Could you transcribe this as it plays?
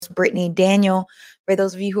host, Brittany Daniel. For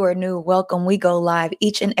those of you who are new, welcome. We go live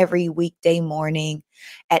each and every weekday morning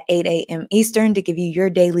at 8 a.m. Eastern to give you your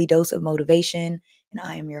daily dose of motivation. And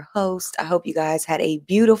I am your host. I hope you guys had a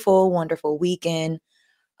beautiful, wonderful weekend.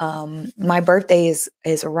 My birthday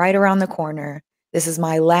is right around the corner. This is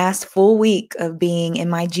my last full week of being in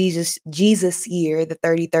my Jesus year, the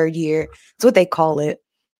 33rd year. It's what they call it.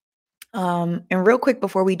 And real quick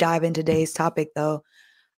before we dive into today's topic, though,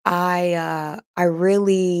 I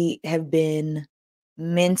really have been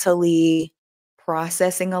mentally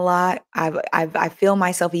processing a lot. I feel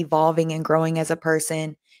myself evolving and growing as a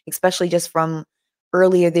person, especially just from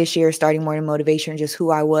earlier this year, starting Morning Motivation, just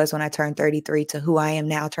who I was when I turned 33 to who I am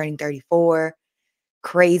now turning 34.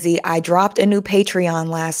 Crazy. I dropped a new Patreon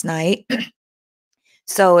last night.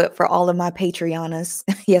 So for all of my Patreonas,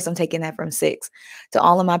 yes, I'm taking that from 6. To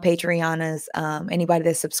all of my Patreonas, anybody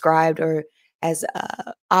that's subscribed or has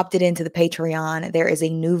opted into the Patreon, there is a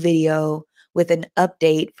new video with an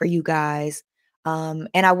update for you guys. And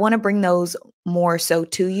I want to bring those more so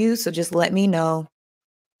to you. So just let me know.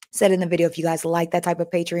 Said in the video if you guys like that type of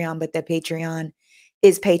Patreon, but that Patreon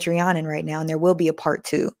is Patreoning right now. And there will be a part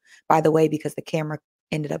 2, by the way, because the camera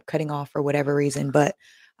ended up cutting off for whatever reason. But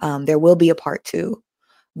there will be a part 2.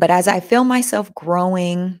 But as I feel myself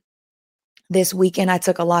growing this weekend, I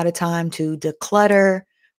took a lot of time to declutter,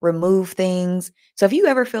 remove things. So if you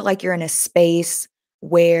ever feel like you're in a space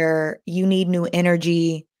where you need new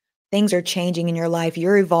energy, things are changing in your life,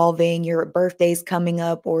 you're evolving, your birthday's coming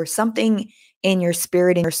up, or something in your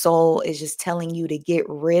spirit and your soul is just telling you to get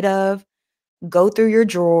rid of, go through your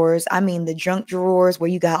drawers. I mean, the junk drawers where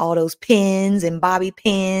you got all those pins and bobby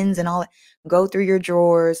pins and all that. Go through your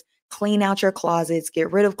drawers. Clean out your closets,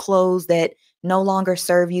 get rid of clothes that no longer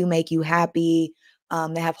serve you, make you happy,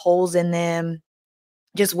 that have holes in them.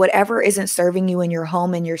 Just whatever isn't serving you in your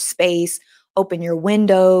home, in your space. Open your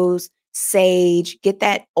windows, sage, get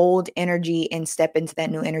that old energy and step into that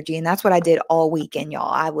new energy. And that's what I did all weekend, y'all.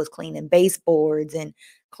 I was cleaning baseboards and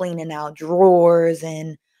cleaning out drawers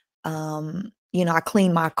and, I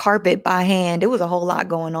cleaned my carpet by hand. It was a whole lot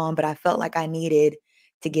going on, but I felt like I needed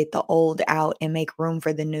to get the old out and make room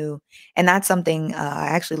for the new. And that's something I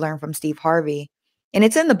actually learned from Steve Harvey. And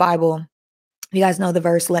it's in the Bible. If you guys know the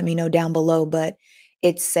verse, let me know down below. But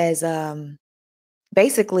it says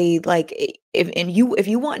basically, like, if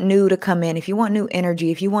you want new to come in, if you want new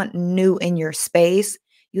energy, if you want new in your space,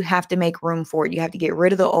 you have to make room for it. You have to get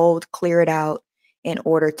rid of the old, clear it out in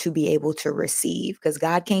order to be able to receive. Because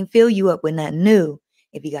God can't fill you up with nothing new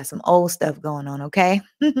if you got some old stuff going on, okay?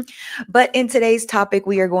 But in today's topic,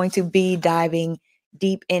 we are going to be diving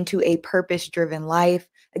deep into a purpose-driven life.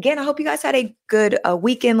 Again, I hope you guys had a good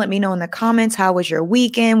weekend. Let me know in the comments, how was your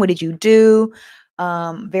weekend? What did you do?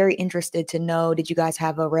 Very interested to know, did you guys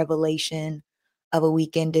have a revelation of a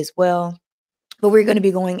weekend as well? But we're going to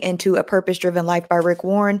be going into A Purpose-Driven Life by Rick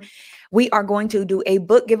Warren. We are going to do a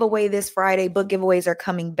book giveaway this Friday. Book giveaways are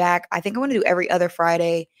coming back. I think I want to do every other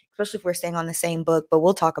Friday, especially if we're staying on the same book, but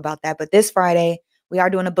we'll talk about that. But this Friday, we are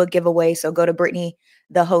doing a book giveaway. So go to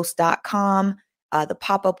BrittanyTheHost.com. The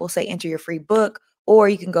pop-up will say enter your free book, or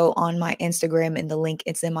you can go on my Instagram and the link,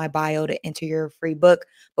 it's in my bio to enter your free book.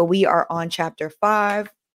 But we are on chapter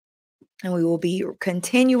 5 and we will be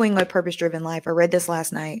continuing a purpose-driven life. I read this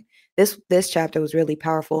last night. This chapter was really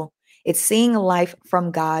powerful. It's seeing life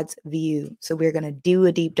from God's view. So we're going to do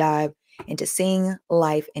a deep dive into seeing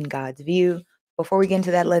life in God's view. Before we get into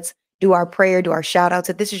that, let's do our prayer, do our shout outs.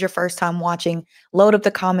 If this is your first time watching, load up the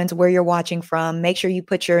comments where you're watching from. Make sure you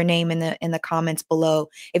put your name in the comments below.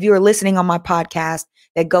 If you are listening on my podcast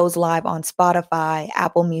that goes live on Spotify,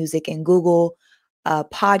 Apple Music, and Google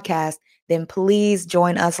Podcast, then please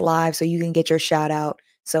join us live so you can get your shout out.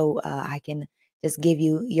 So I can just give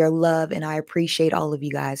you your love. And I appreciate all of you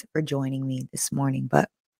guys for joining me this morning. But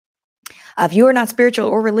if you are not spiritual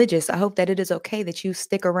or religious, I hope that it is okay that you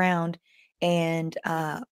stick around and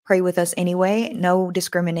pray with us anyway. No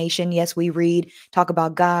discrimination. Yes, we read, talk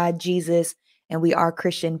about God, Jesus, and we are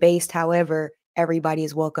Christian based. However, everybody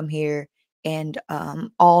is welcome here and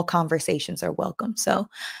all conversations are welcome. So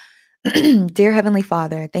dear Heavenly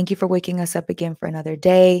Father, thank you for waking us up again for another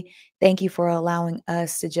day. Thank you for allowing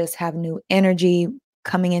us to just have new energy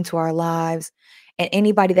coming into our lives. And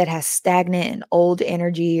anybody that has stagnant and old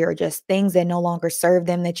energy or just things that no longer serve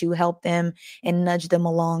them, that you help them and nudge them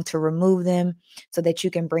along to remove them so that you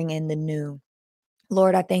can bring in the new.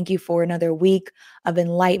 Lord, I thank you for another week of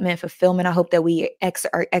enlightenment, fulfillment. I hope that we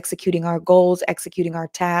are executing our goals, executing our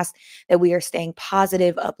tasks, that we are staying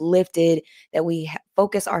positive, uplifted, that we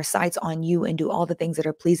focus our sights on you and do all the things that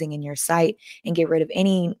are pleasing in your sight and get rid of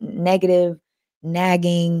any negative,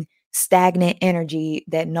 nagging, stagnant energy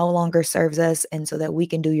that no longer serves us, and so that we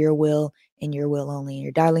can do your will and your will only. In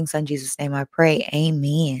your darling son, Jesus' name I pray.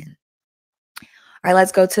 Amen. All right,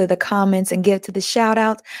 let's go to the comments and get to the shout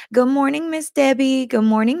outs. Good morning, Miss Debbie. Good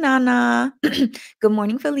morning, Nana. Good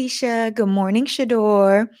morning, Felicia. Good morning,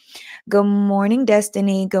 Shador. Good morning,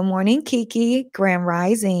 Destiny. Good morning, Kiki. Grand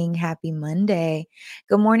Rising. Happy Monday.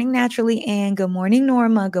 Good morning, Naturally Ann. Good morning,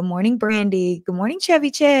 Norma. Good morning, Brandy. Good morning,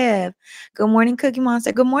 Chevy Chev. Good morning, Cookie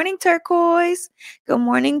Monster. Good morning, Turquoise. Good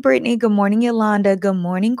morning, Brittany. Good morning, Yolanda. Good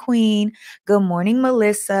morning, Queen. Good morning,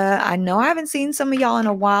 Melissa. I know I haven't seen some of y'all in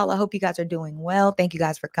a while. I hope you guys are doing well. Thank you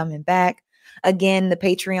guys for coming back. Again, the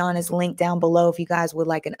Patreon is linked down below. If you guys would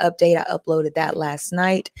like an update, I uploaded that last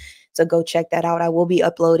night. So go check that out. I will be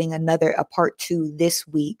uploading a part 2 this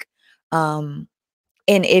week. And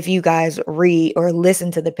if you guys read or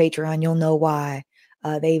listen to the Patreon, you'll know why.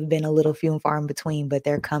 They've been a little few and far in between, but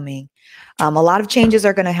they're coming. A lot of changes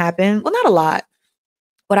are going to happen. Well, not a lot.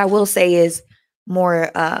 What I will say is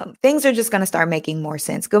more things are just going to start making more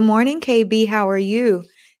sense. Good morning, KB. How are you?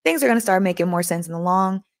 Things are going to start making more sense in the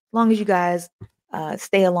long as you guys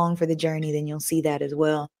stay along for the journey, then you'll see that as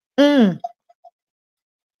well.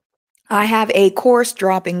 I have a course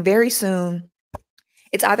dropping very soon.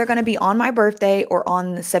 It's either going to be on my birthday or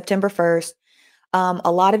on September 1st.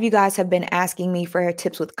 A lot of you guys have been asking me for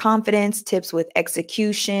tips with confidence, tips with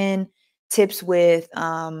execution, tips with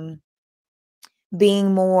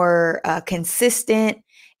being more consistent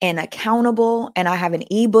and accountable. And I have an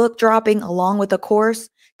ebook dropping along with a course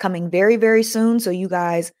coming very, very soon. So you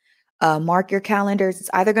guys mark your calendars. It's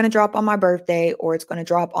either going to drop on my birthday or it's going to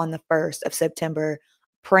drop on the 1st of September.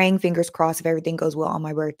 Praying fingers crossed if everything goes well on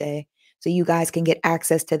my birthday. So you guys can get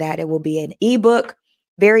access to that. It will be an ebook,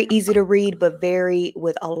 very easy to read, but very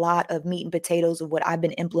with a lot of meat and potatoes of what I've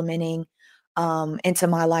been implementing into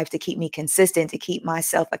my life to keep me consistent, to keep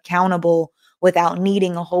myself accountable without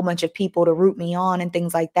needing a whole bunch of people to root me on and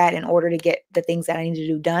things like that in order to get the things that I need to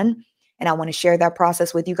do done. And I want to share that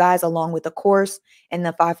process with you guys along with the course. And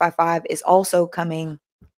the 555 is also coming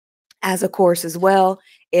as a course as well.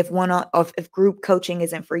 If group coaching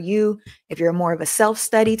isn't for you, if you're more of a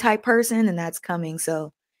self-study type person, then that's coming.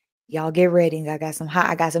 So y'all get ready. I got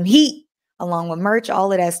some heat along with merch,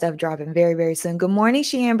 all of that stuff dropping very, very soon. Good morning,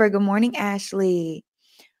 Shamber. Good morning, Ashley.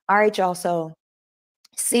 All right, y'all. So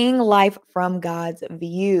seeing life from God's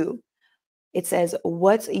view. It says,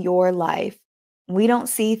 what's your life? We don't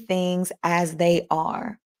see things as they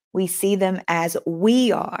are. We see them as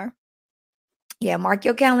we are. Yeah, mark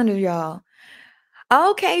your calendar, y'all.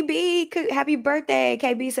 Oh, KB, happy birthday.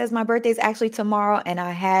 KB says my birthday is actually tomorrow, and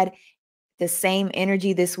I had the same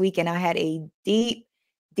energy this week, and I had a deep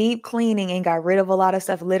cleaning and got rid of a lot of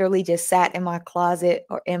stuff. Literally just sat in my closet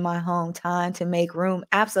or in my home. Time to make room.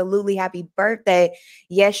 Absolutely. Happy birthday.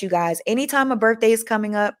 Yes, you guys, anytime a birthday is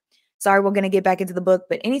coming up, sorry, we're going to get back into the book,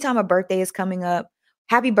 but anytime a birthday is coming up,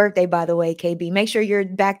 happy birthday, by the way, KB. Make sure you're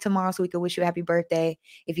back tomorrow so we can wish you a happy birthday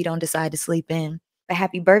if you don't decide to sleep in. But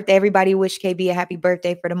happy birthday. Everybody wish KB a happy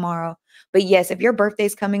birthday for tomorrow. But yes, if your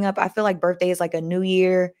birthday's coming up, I feel like birthday is like a new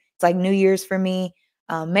year. It's like New Year's for me.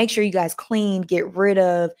 Make sure you guys clean, get rid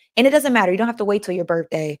of, and it doesn't matter. You don't have to wait till your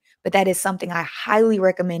birthday, but that is something I highly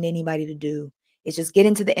recommend anybody to do. Is just get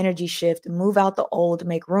into the energy shift, move out the old,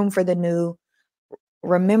 make room for the new.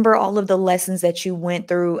 Remember all of the lessons that you went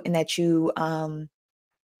through and that you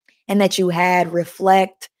had.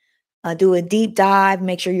 Reflect. Do a deep dive,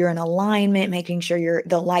 make sure you're in alignment, making sure your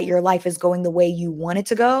life is going the way you want it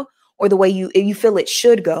to go or the way you feel it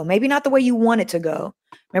should go. Maybe not the way you want it to go.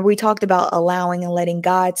 Remember we talked about allowing and letting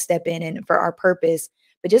God step in and for our purpose,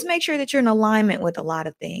 but just make sure that you're in alignment with a lot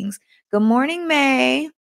of things. Good morning, May.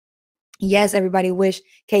 Yes, everybody wish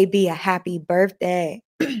KB a happy birthday.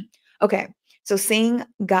 Okay, so seeing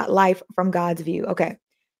God life from God's view. Okay.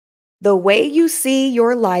 The way you see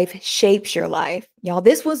your life shapes your life. Y'all,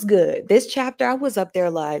 this was good. This chapter, I was up there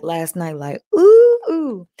like last night, like,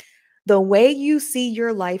 ooh. The way you see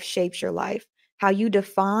your life shapes your life. How you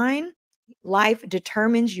define life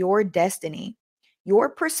determines your destiny. Your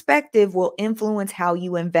perspective will influence how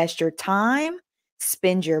you invest your time,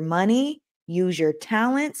 spend your money, use your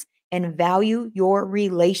talents, and value your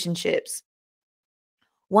relationships.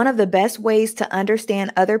 One of the best ways to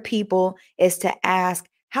understand other people is to ask,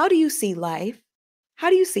 how do you see life? How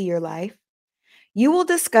do you see your life? You will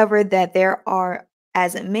discover that there are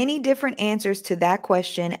as many different answers to that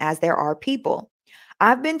question as there are people.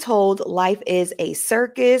 I've been told life is a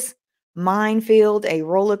circus, minefield, a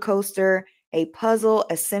roller coaster, a puzzle,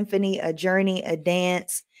 a symphony, a journey, a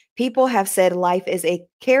dance. People have said life is a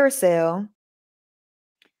carousel.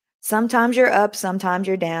 Sometimes you're up, sometimes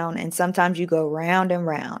you're down, and sometimes you go round and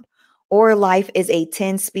round. Or life is a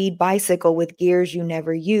 10-speed bicycle with gears you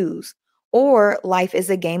never use. Or life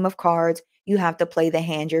is a game of cards. You have to play the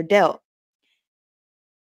hand you're dealt.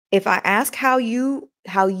 If I ask how you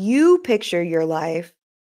picture your life,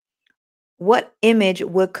 what image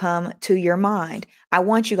would come to your mind? I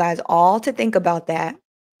want you guys all to think about that.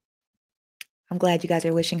 I'm glad you guys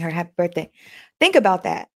are wishing her happy birthday. Think about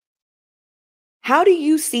that. How do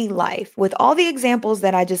you see life with all the examples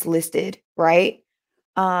that I just listed, right?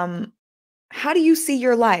 How do you see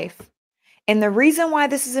your life? And the reason why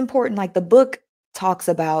this is important, like the book talks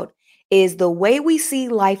about, is the way we see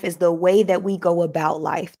life is the way that we go about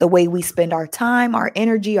life, the way we spend our time, our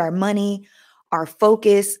energy, our money, our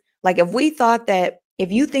focus. Like if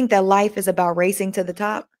you think that life is about racing to the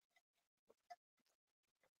top,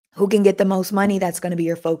 who can get the most money, that's going to be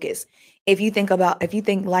your focus. If you think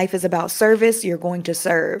life is about service, you're going to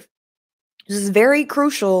serve. This is very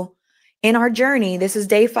crucial in our journey. This is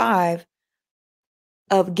day 5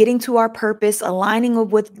 of getting to our purpose, aligning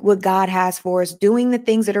with what God has for us, doing the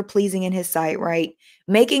things that are pleasing in his sight, right?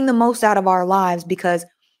 Making the most out of our lives, because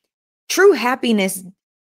true happiness,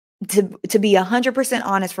 to be 100%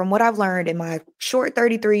 honest, from what I've learned in my short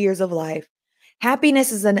 33 years of life,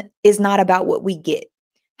 happiness is not about what we get.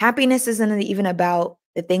 Happiness isn't even about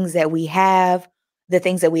the things that we have, the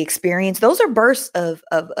things that we experience. Those are bursts of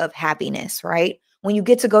happiness, right? When you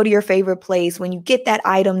get to go to your favorite place, when you get that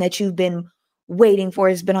item that you've been waiting for,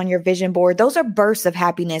 has been on your vision board, those are bursts of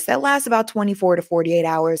happiness that last about 24 to 48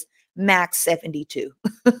 hours, max 72.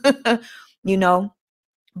 You know,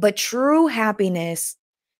 but true happiness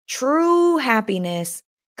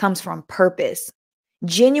comes from purpose.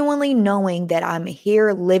 Genuinely knowing that I'm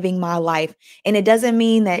here living my life. And it doesn't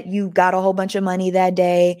mean that you got a whole bunch of money that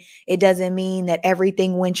day. It doesn't mean that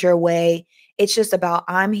everything went your way. It's just about,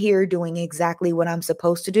 I'm here doing exactly what I'm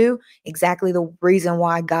supposed to do, exactly the reason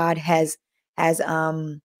why God has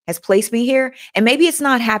placed me here. And maybe it's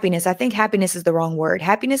not happiness. I think happiness is the wrong word.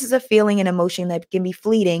 Happiness is a feeling and emotion that can be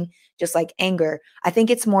fleeting, just like anger. I think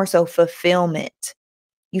it's more so fulfillment.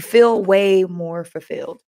 You feel way more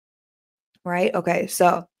fulfilled. Right? Okay.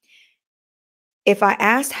 So if I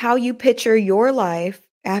asked how you picture your life,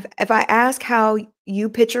 if I ask how you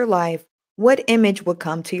picture life, what image would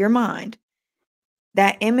come to your mind?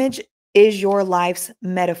 That image is your life's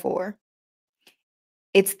metaphor.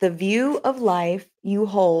 It's the view of life you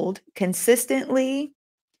hold consistently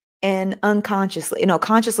and unconsciously,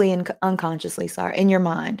 consciously and unconsciously, in your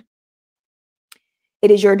mind. It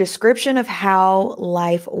is your description of how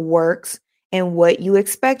life works and what you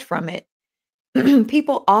expect from it.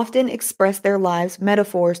 People often express their lives'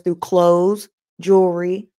 metaphors through clothes,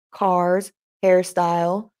 jewelry, cars,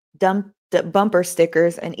 hairstyle, bumper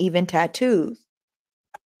stickers, and even tattoos.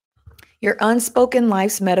 Your unspoken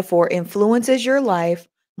life's metaphor influences your life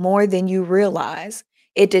more than you realize.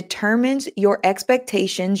 It determines your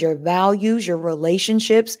expectations, your values, your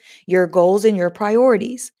relationships, your goals, and your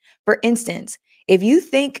priorities. For instance, if you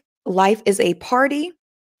think life is a party,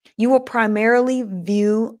 your primary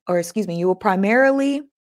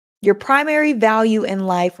value in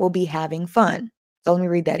life will be having fun. So let me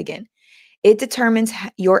read that again. It determines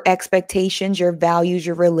your expectations, your values,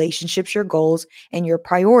 your relationships, your goals, and your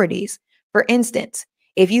priorities. For instance,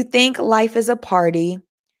 if you think life is a party,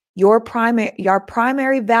 your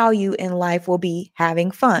primary value in life will be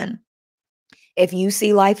having fun. If you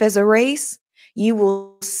see life as a race, you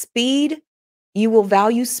will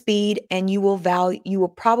value speed, and you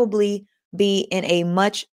will probably be in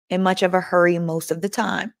much of a hurry most of the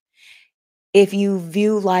time. If you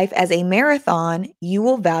view life as a marathon, you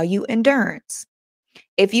will value endurance.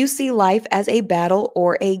 If you see life as a battle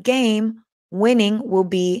or a game, winning will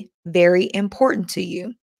be very important to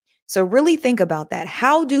you. So really think about that.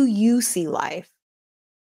 How do you see life?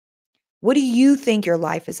 What do you think your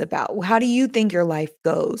life is about? How do you think your life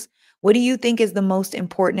goes? What do you think is the most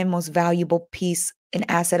important and most valuable piece and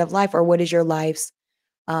asset of life? Or what is your life's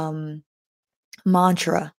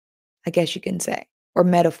mantra, I guess you can say, or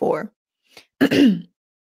metaphor?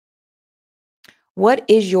 What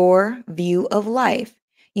is your view of life?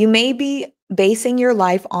 You may be basing your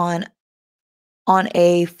life on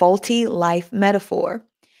a faulty life metaphor.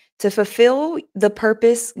 To fulfill the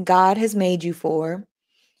purpose God has made you for,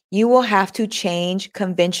 you will have to change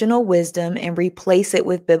conventional wisdom and replace it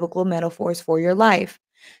with biblical metaphors for your life.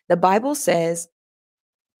 The Bible says,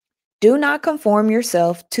 do not conform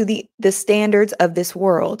yourself to the standards of this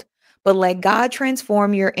world, but let God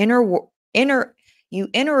transform your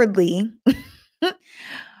inwardly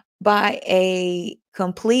by a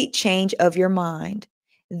complete change of your mind.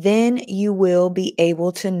 Then you will be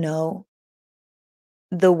able to know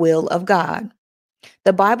the will of God.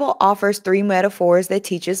 The Bible offers three metaphors that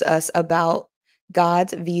teaches us about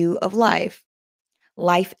God's view of life.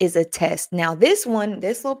 Life is a test. Now, this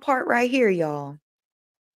little part right here, y'all,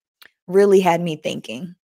 really had me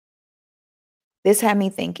thinking. This had me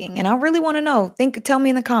thinking, and I really want to know. Tell me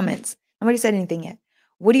in the comments. Nobody said anything yet.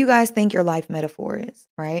 What do you guys think your life metaphor is,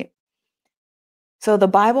 right? So the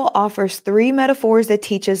Bible offers three metaphors that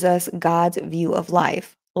teaches us God's view of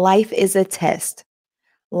life. Life is a test.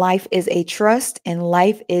 Life is a trust, and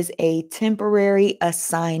life is a temporary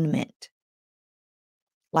assignment.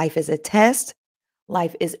 Life is a test.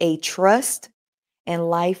 Life is a trust, and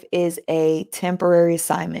life is a temporary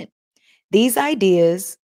assignment. These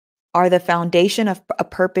ideas are the foundation of a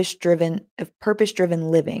purpose-driven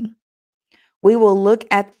living. We will look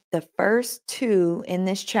at the first two in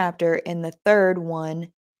this chapter and the third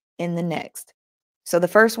one in the next. So the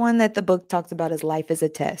first one that the book talks about is life is a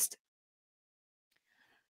test.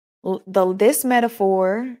 This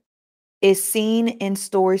metaphor is seen in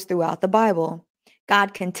stories throughout the Bible.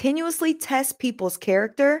 God continuously tests people's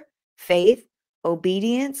character, faith,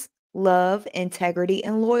 obedience, love, integrity,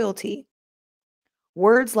 and loyalty.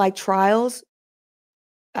 Words like trials,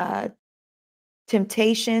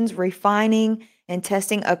 temptations, refining, and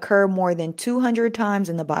testing occur more than 200 times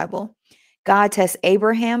in the Bible. God tests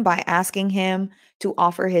Abraham by asking him to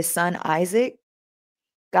offer his son Isaac.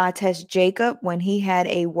 God tests Jacob when he had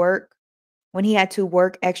to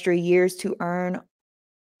work extra years to earn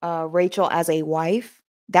Rachel as a wife.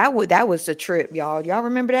 That was a trip, y'all. Y'all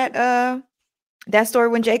remember that story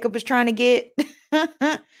when Jacob was trying to get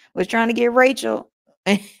Rachel,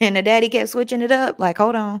 and the daddy kept switching it up. Like,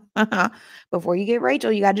 hold on, before you get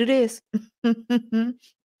Rachel, you got to do this.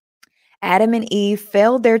 Adam and Eve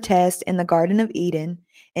failed their test in the Garden of Eden,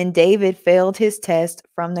 and David failed his test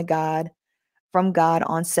from God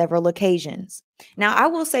on several occasions. Now, I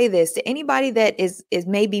will say this to anybody that is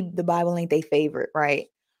maybe the Bible ain't their favorite, right?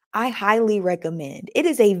 I highly recommend. It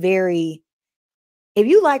is if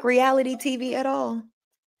you like reality TV at all,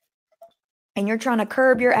 and you're trying to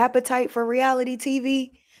curb your appetite for reality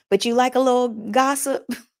TV, but you like a little gossip,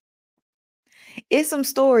 it's some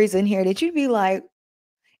stories in here that you'd be like,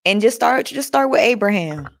 and just start with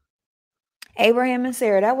Abraham and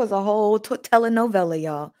Sarah. That was a whole telenovela,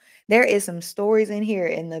 y'all. There is some stories in here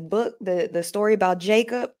in the book. The story about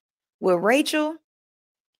Jacob with Rachel,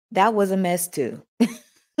 that was a mess too.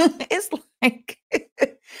 It's like,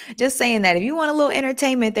 just saying that if you want a little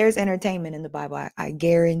entertainment, there's entertainment in the Bible. I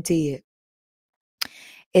guarantee it.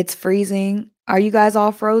 It's freezing. Are you guys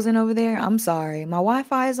all frozen over there? I'm sorry. My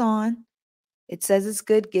Wi-Fi is on. It says it's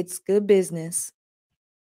good, gets good business.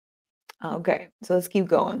 Okay, so let's keep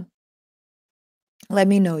going. Let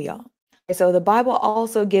me know, y'all. So the Bible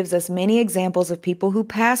also gives us many examples of people who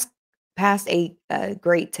passed a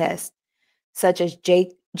great test, such as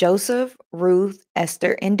Joseph, Ruth,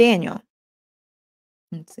 Esther, and Daniel.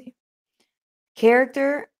 Let's see.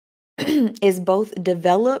 Character is both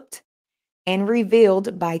developed and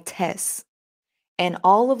revealed by tests, and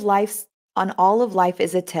all of life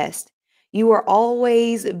is a test. You are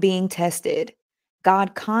always being tested.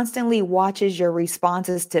 God constantly watches your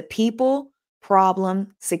responses to people,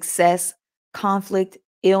 problem, success, conflict,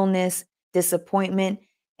 illness, disappointment,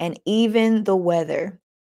 and even the weather.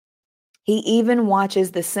 He even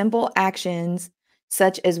watches the simple actions,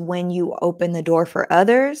 such as when you open the door for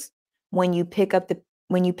others, when you pick up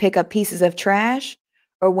pieces of trash,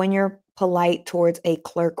 or when you're polite towards a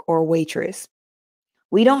clerk or waitress.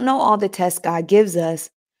 We don't know all the tests God gives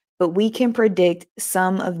us, but we can predict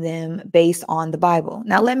some of them based on the Bible.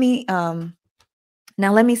 Now let me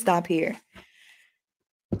stop here.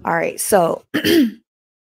 All right, so I'm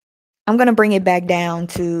going to bring it back down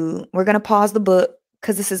to, we're going to pause the book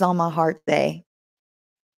because this is on my heart today.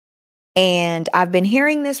 And I've been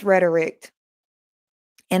hearing this rhetoric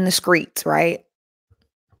in the streets, right?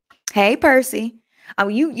 Hey, Percy.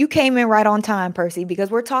 You came in right on time, Percy, because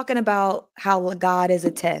we're talking about how God is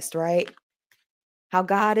a test, right? How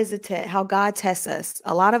God is a test, how God tests us.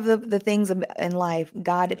 A lot of the things in life,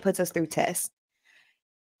 God puts us through tests.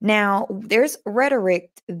 Now, there's rhetoric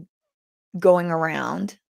going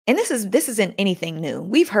around, and this isn't anything new.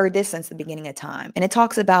 We've heard this since the beginning of time, and it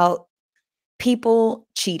talks about people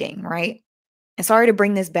cheating, right? And sorry to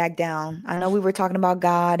bring this back down. I know we were talking about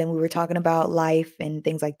God and we were talking about life and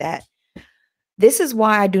things like that. This is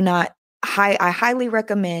why I highly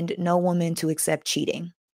recommend no woman to accept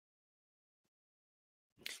cheating.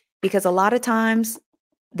 Because a lot of times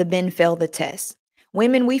the men fail the test.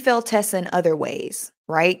 Women, we fail tests in other ways,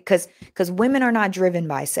 right? Because women are not driven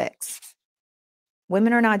by sex.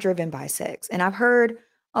 Women are not driven by sex. And I've heard,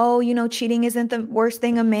 cheating isn't the worst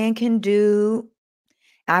thing a man can do.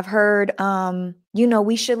 I've heard,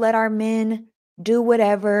 we should let our men do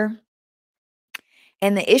whatever.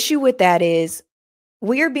 And the issue with that is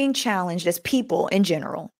we are being challenged as people in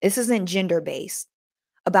general. This isn't gender based,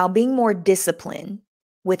 about being more disciplined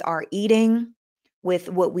with our eating, with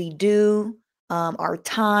what we do, our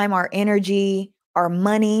time, our energy, our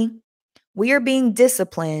money. We are being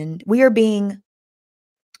disciplined. We are being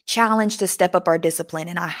challenged to step up our discipline.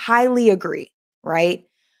 And I highly agree, right?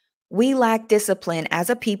 We lack discipline as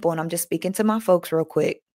a people. And I'm just speaking to my folks real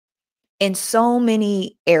quick. In so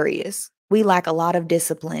many areas, we lack a lot of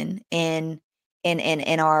discipline in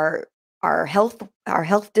our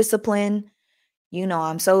health discipline. Me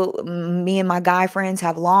and my guy friends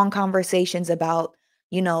have long conversations about,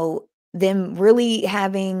 them really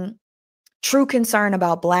having true concern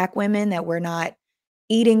about Black women, that we're not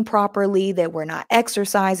eating properly, that we're not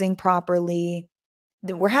exercising properly.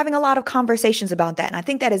 We're having a lot of conversations about that. And I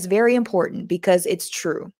think that is very important because it's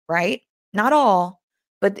true, right? Not all,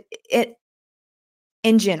 but it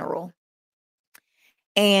in general.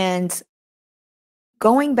 And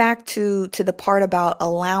going back to the part about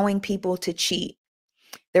allowing people to cheat,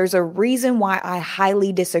 there's a reason why I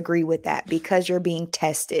highly disagree with that, because you're being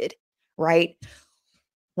tested, right?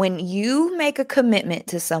 When you make a commitment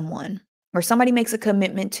to someone or somebody makes a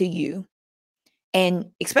commitment to you, and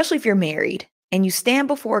especially if you're married and you stand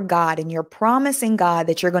before God and you're promising God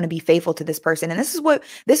that you're going to be faithful to this person. And this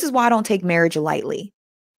is why I don't take marriage lightly.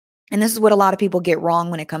 And this is what a lot of people get wrong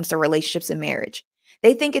when it comes to relationships and marriage.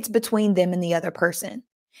 They think it's between them and the other person.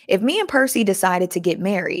 If me and Percy decided to get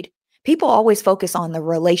married, people always focus on the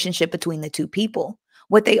relationship between the two people.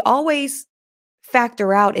 What they always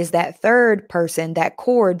factor out is that third person, that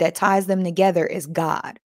cord that ties them together, is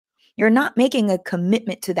God. You're not making a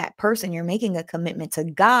commitment to that person. You're making a commitment to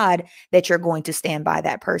God that you're going to stand by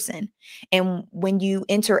that person. And when you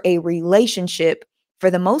enter a relationship, for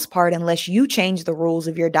the most part, unless you change the rules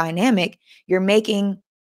of your dynamic, you're making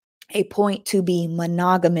a point to be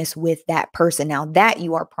monogamous with that person. Now that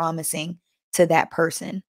you are promising to that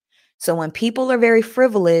person. So when people are very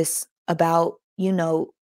frivolous about,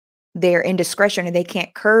 their indiscretion, or they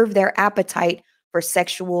can't curb their appetite for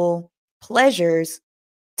sexual pleasures,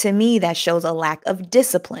 to me, that shows a lack of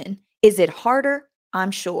discipline. Is it harder? I'm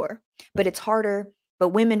sure, but it's harder. But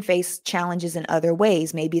women face challenges in other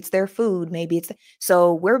ways. Maybe it's their food.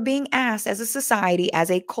 So we're being asked as a society, as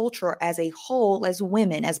a culture, as a whole, as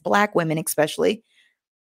women, as Black women, especially,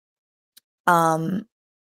 don't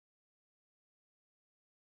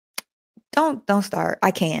start. I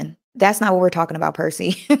can. That's not what we're talking about,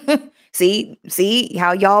 Percy. See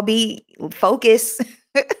how y'all be focus,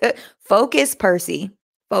 focus, Percy,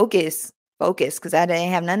 focus, because that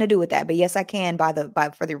didn't have nothing to do with that. But yes, I can for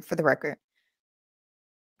the record.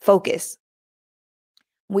 Focus.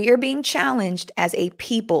 We are being challenged as a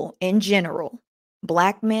people in general,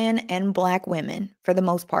 Black men and Black women for the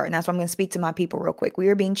most part. And that's why I'm going to speak to my people real quick. We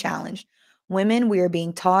are being challenged. Women, we are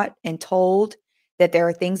being taught and told that there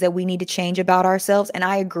are things that we need to change about ourselves. And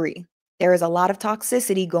I agree. There is a lot of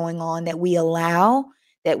toxicity going on that we allow,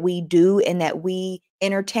 that we do, and that we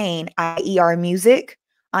entertain, i.e. our music.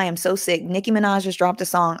 I am so sick. Nicki Minaj just dropped a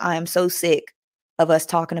song. I am so sick of us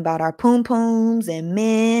talking about our poom pooms and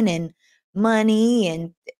men and money,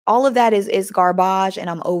 and all of that is garbage,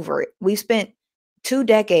 and I'm over it. We've spent 2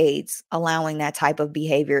 decades allowing that type of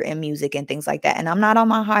behavior in music and things like that. And I'm not on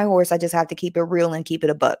my high horse. I just have to keep it real and keep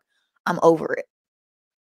it a buck. I'm over it.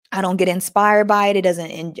 I don't get inspired by it.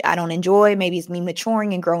 I don't enjoy. Maybe it's me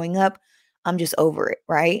maturing and growing up. I'm just over it,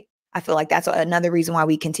 right? I feel like that's another reason why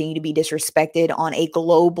we continue to be disrespected on a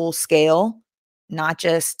global scale, not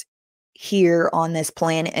just here on this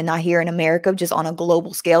planet and not here in America, just on a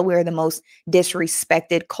global scale. We're the most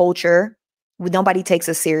disrespected culture. Nobody takes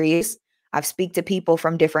us serious. I've speak to people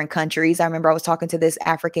from different countries. I remember I was talking to this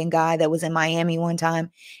African guy that was in Miami one time,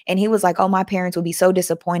 and he was like, oh, my parents would be so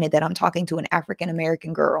disappointed that I'm talking to an African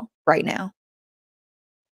American girl right now.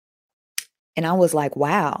 And I was like,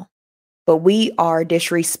 wow. But we are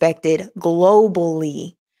disrespected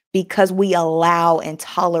globally because we allow and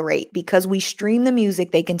tolerate, because we stream the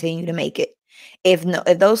music, they continue to make it. If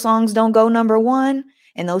those songs don't go number one,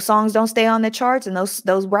 and those songs don't stay on the charts, and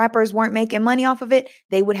those rappers weren't making money off of it,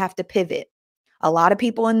 they would have to pivot. A lot of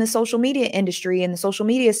people in the social media industry, in the social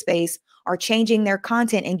media space, are changing their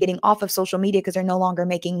content and getting off of social media because they're no longer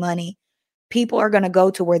making money. People are going to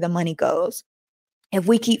go to where the money goes. If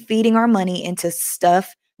we keep feeding our money into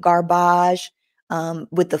stuff, garbage,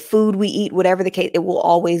 with the food we eat, whatever the case, it will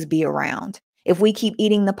always be around. If we keep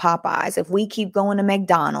eating the Popeyes, if we keep going to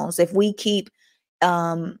McDonald's, if we keep,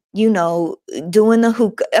 doing the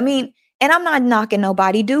hookah. I mean, And I'm not knocking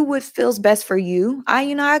nobody. Do what feels best for you.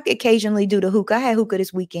 I occasionally do the hookah. I had hookah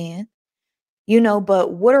this weekend,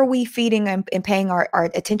 but what are we feeding and paying our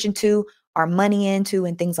attention to, our money into,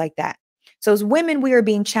 and things like that? So as women, we are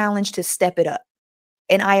being challenged to step it up.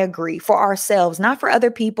 And I agree, for ourselves, not for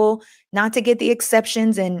other people, not to get the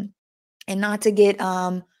exceptions and not to get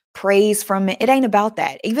praise from it. It ain't about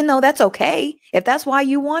that. Even though that's okay. If that's why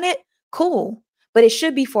you want it, cool. But it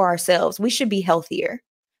should be for ourselves. We should be healthier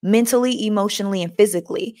mentally, emotionally, and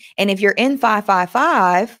physically. And if you're in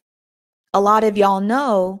 555, a lot of y'all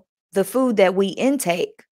know the food that we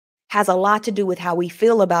intake has a lot to do with how we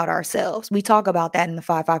feel about ourselves. We talk about that in the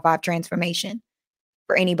 555 transformation.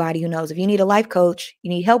 For anybody who knows, if you need a life coach, you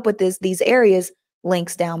need help with these areas,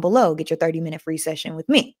 links down below. Get your 30-minute free session with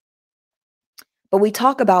me. But we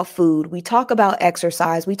talk about food, we talk about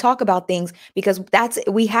exercise, we talk about things because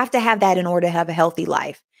we have to have that in order to have a healthy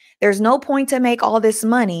life. There's no point to make all this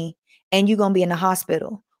money and you're going to be in the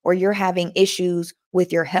hospital or you're having issues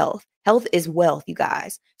with your health. Health is wealth, you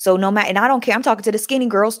guys. So no matter, and I don't care, I'm talking to the skinny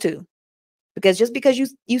girls too, because just because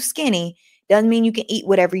you skinny doesn't mean you can eat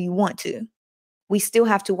whatever you want to. We still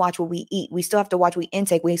have to watch what we eat. We still have to watch what we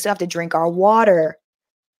intake. We still have to drink our water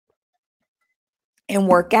and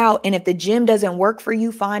work out. And if the gym doesn't work for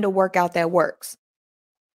you, find a workout that works.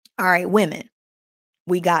 All right, women,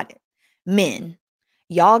 we got it. Men,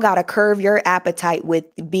 y'all got to curve your appetite with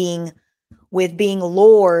being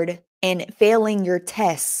lured and failing your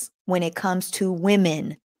tests when it comes to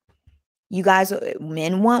women. You guys,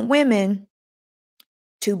 men want women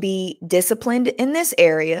to be disciplined in this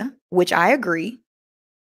area, which I agree.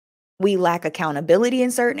 We lack accountability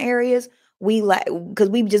in certain areas. Because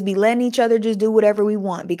we just be letting each other just do whatever we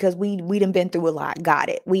want because we done been through a lot. Got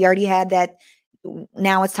it. We already had that.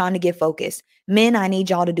 Now it's time to get focused. Men, I need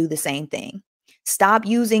y'all to do the same thing. Stop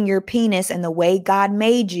using your penis and the way God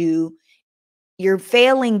made you. You're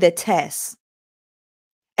failing the test.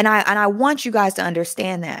 And I want you guys to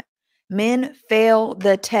understand that. Men fail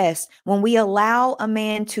the test. When we allow a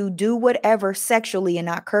man to do whatever sexually and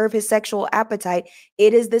not curb his sexual appetite,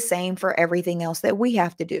 it is the same for everything else that we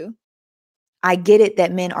have to do. I get it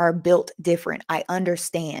that men are built different. I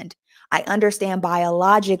understand. I understand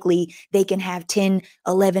biologically they can have 10,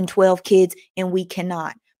 11, 12 kids and we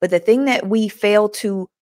cannot. But the thing that we fail to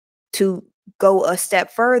go a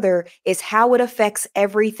step further is how it affects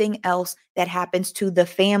everything else that happens to the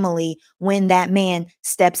family when that man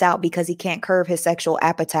steps out because he can't curb his sexual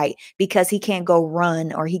appetite, because he can't go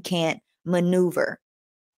run or he can't maneuver.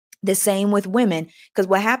 The same with women, because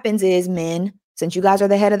what happens is men, since you guys are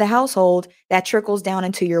the head of the household, that trickles down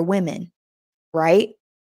into your women, right?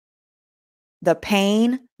 The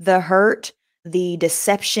pain, the hurt, the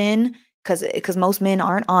deception, because most men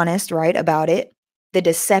aren't honest, right, about it. The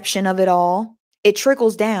deception of it all, it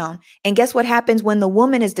trickles down. And guess what happens when the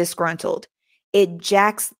woman is disgruntled? It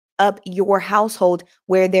jacks up your household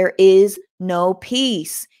where there is no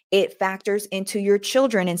peace. It factors into your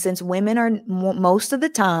children. And since women are most of the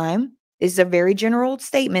time, these are very general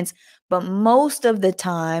statements, but most of the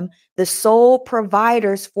time, the sole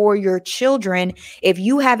providers for your children, if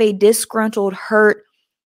you have a disgruntled, hurt,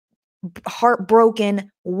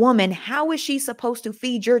 heartbroken woman, how is she supposed to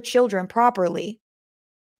feed your children properly?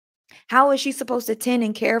 How is she supposed to tend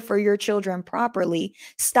and care for your children properly?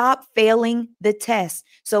 Stop failing the test.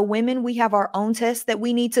 So women, we have our own tests that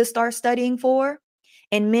we need to start studying for.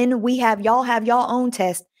 And men, y'all have y'all own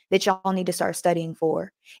tests that y'all need to start studying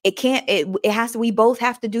for. We both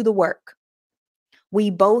have to do the work. We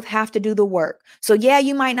both have to do the work. So yeah,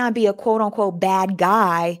 you might not be a quote unquote bad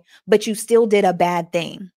guy, but you still did a bad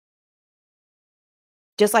thing.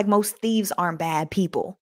 Just like most thieves aren't bad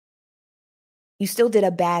people. You still did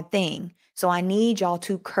a bad thing. So I need y'all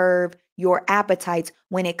to curb your appetites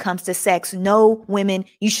when it comes to sex. No, women,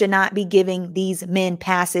 you should not be giving these men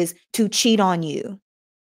passes to cheat on you.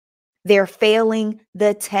 They're failing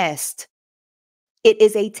the test. It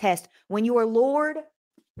is a test. When you are Lord,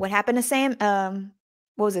 what happened to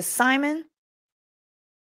Simon?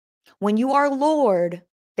 When you are Lord,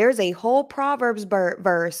 there's a whole Proverbs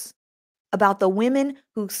verse about the women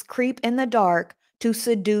who creep in the dark to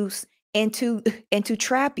seduce and to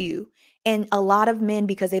trap you. And a lot of men,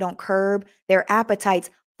 because they don't curb their appetites,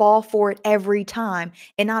 fall for it every time.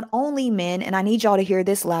 And not only men, and I need y'all to hear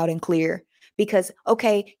this loud and clear, because,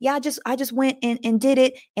 okay, yeah, I just went and did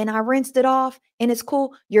it and I rinsed it off and it's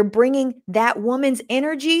cool. You're bringing that woman's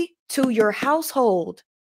energy to your household.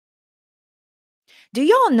 Do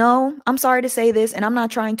y'all know, I'm sorry to say this, and I'm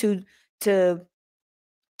not trying to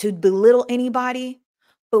belittle anybody,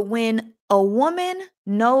 but when a woman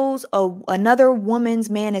knows another woman's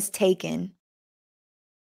man is taken,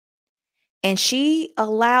 and she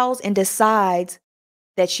allows and decides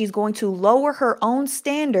that she's going to lower her own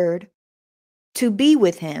standard to be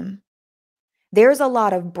with him, there's a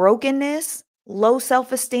lot of brokenness, low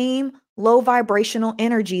self-esteem, low vibrational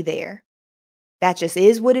energy there. That just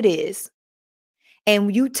is what it is.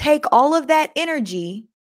 And you take all of that energy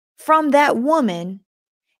from that woman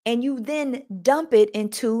and you then dump it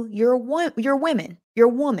into your woman,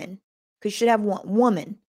 because you should have one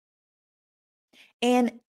woman.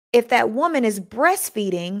 And if that woman is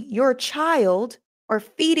breastfeeding your child or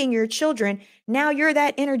feeding your children, now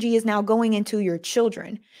that energy is now going into your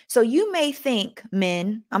children. So you may think,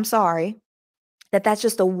 men, I'm sorry, that that's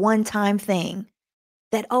just a one-time thing.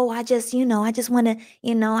 That, oh, I just want to,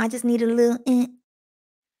 I just need a little.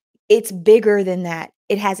 It's bigger than that.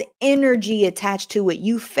 It has energy attached to it.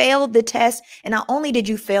 You failed the test. And not only did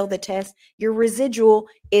you fail the test, your residual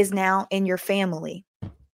is now in your family.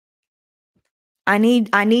 I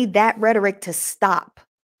need that rhetoric to stop.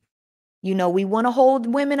 We want to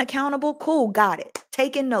hold women accountable. Cool. Got it.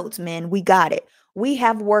 Taking notes, men. We got it. We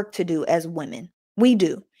have work to do as women. We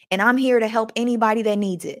do. And I'm here to help anybody that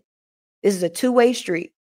needs it. This is a two-way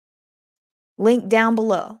street. Link down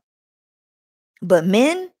below. But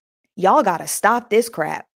men, y'all got to stop this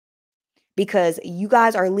crap, because you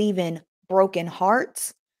guys are leaving broken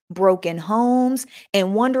hearts, broken homes,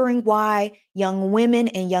 and wondering why young women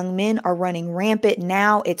and young men are running rampant.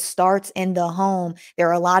 Now it starts in the home. There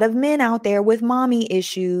are a lot of men out there with mommy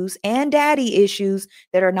issues and daddy issues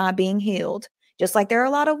that are not being healed. Just like there are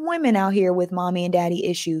a lot of women out here with mommy and daddy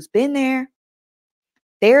issues. Been there.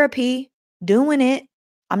 Therapy, doing it.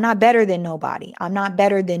 I'm not better than nobody. I'm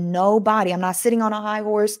not sitting on a high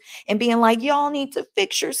horse and being like, y'all need to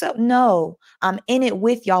fix yourself. No, I'm in it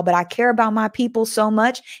with y'all, but I care about my people so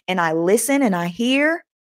much. And I listen and I hear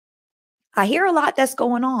a lot that's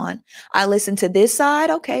going on. I listen to this side.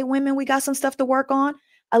 Okay, women, we got some stuff to work on.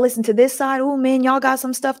 I listen to this side. Oh, men, y'all got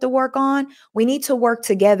some stuff to work on. We need to work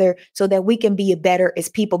together so that we can be better as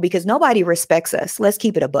people, because nobody respects us. Let's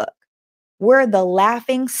keep it a buck. We're the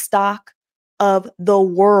laughing stock of the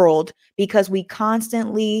world because we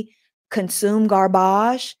constantly consume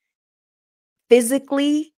garbage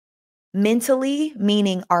physically, mentally,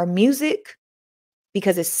 meaning our music,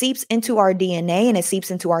 because it seeps into our DNA and it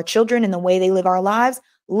seeps into our children and the way they live our lives.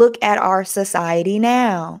 Look at our society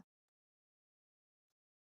now.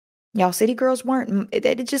 Y'all, city girls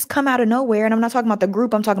it just come out of nowhere. And I'm not talking about the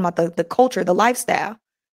group. I'm talking about the culture, the lifestyle.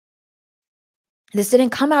 This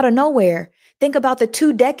didn't come out of nowhere. Think about the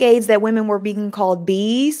 2 decades that women were being called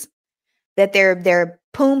bees, that their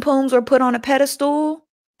poom-pooms were put on a pedestal,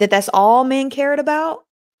 that's all men cared about.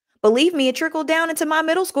 Believe me, it trickled down into my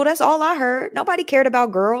middle school. That's all I heard. Nobody cared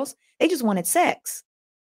about girls. They just wanted sex.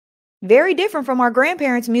 Very different from our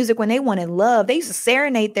grandparents' music when they wanted love. They used to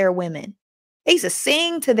serenade their women. They used to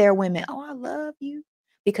sing to their women. Oh, I love you,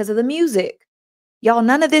 because of the music. Y'all,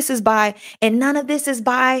 none of this is by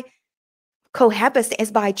cohabitance.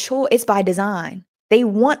 It's by choice. It's by design. They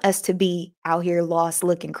want us to be out here lost,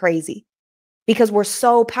 looking crazy, because we're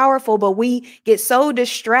so powerful, but we get so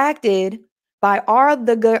distracted by all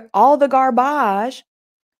the garbage.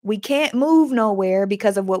 We can't move nowhere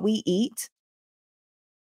because of what we eat.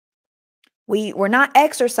 We're not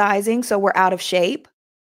exercising, so we're out of shape.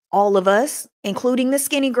 All of us, including the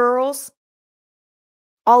skinny girls.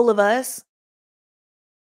 All of us.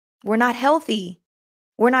 We're not healthy.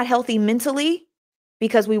 We're not healthy mentally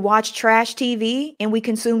because we watch trash TV and we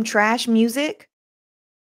consume trash music.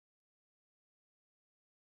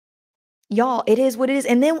 Y'all, it is what it is.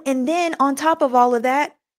 And then on top of all of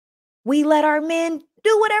that, we let our men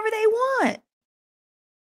do whatever they want.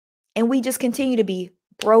 And we just continue to be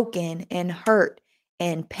broken and hurt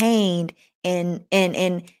and pained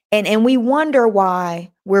and we wonder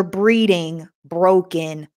why we're breeding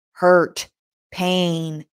broken, hurt,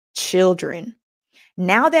 pain children.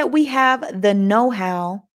 Now that we have the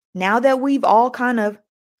know-how, now that we've all kind of,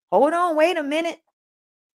 hold on, wait a minute.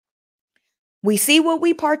 We see what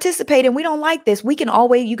we participate in. We don't like this. You can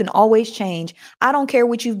always change. I don't care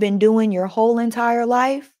what you've been doing your whole entire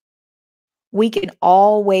life. We can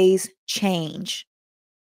always change.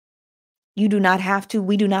 We do not have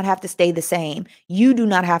to stay the same. You do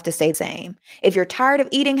not have to stay the same. If you're tired of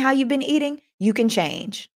eating how you've been eating, you can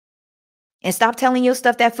change. And stop telling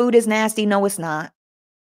yourself that food is nasty. No, it's not.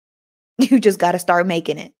 You just got to start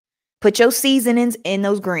making it. Put your seasonings in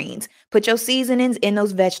those greens. Put your seasonings in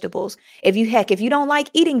those vegetables. If you don't like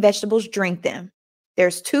eating vegetables, drink them.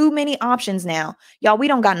 There's too many options now. Y'all, we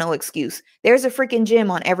don't got no excuse. There's a freaking gym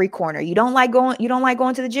on every corner. You don't like going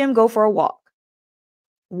to the gym, go for a walk.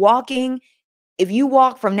 Walking If you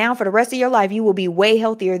walk from now for the rest of your life, you will be way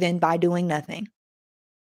healthier than by doing nothing.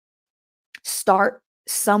 Start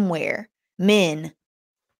somewhere. Men,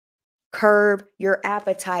 curb your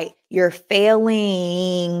appetite. You're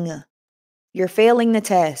failing. You're failing the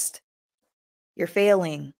test. You're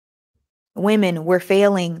failing. Women, we're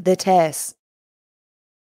failing the test.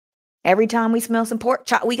 Every time we smell some pork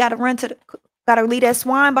chop, we got to leave that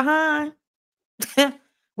swine behind.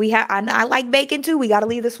 I like bacon too. We got to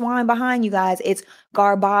leave the swine behind, you guys. It's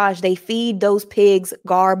garbage. They feed those pigs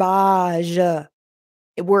garbage.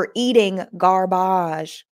 We're eating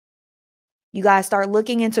garbage. You guys start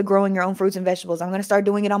looking into growing your own fruits and vegetables. I'm going to start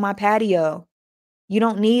doing it on my patio. You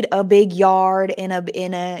don't need a big yard and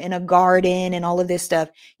a garden and all of this stuff.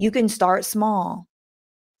 You can start small.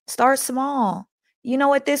 Start small. You know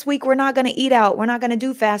what? This week we're not going to eat out. We're not going to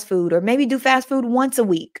do fast food, or maybe do fast food once a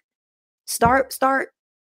week. Start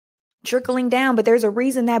trickling down. But there's a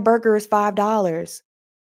reason that burger is $5.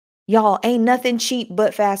 Y'all, ain't nothing cheap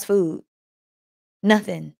but fast food.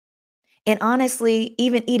 Nothing. And honestly,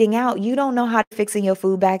 even eating out, you don't know how to fixing your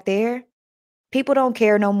food back there. People don't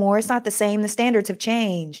care no more. It's not the same. The standards have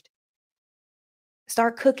changed.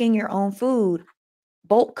 Start cooking your own food.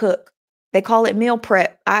 Bulk cook. They call it meal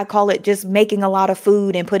prep. I call it just making a lot of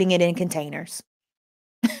food and putting it in containers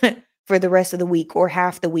for the rest of the week or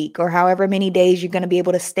half the week or however many days you're going to be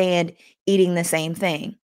able to stand eating the same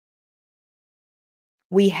thing.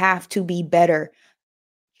 We have to be better.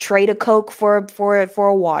 Trade a Coke for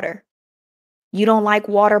a water. You don't like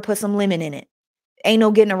water, put some lemon in it. Ain't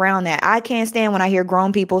no getting around that. I can't stand when I hear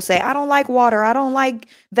grown people say, I don't like water. I don't like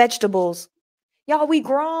vegetables. Y'all, we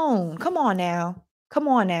grown. Come on now. Come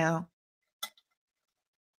on now.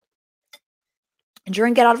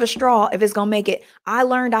 Drink it out of a straw if it's going to make it. I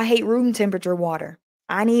learned I hate room temperature water.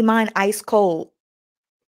 I need mine ice cold.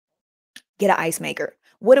 Get an ice maker.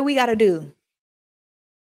 What do we got to do?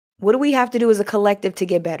 What do we have to do as a collective to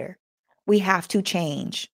get better? We have to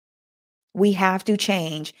change. We have to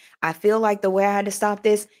change. I feel like the way I had to stop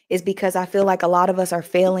this is because I feel like a lot of us are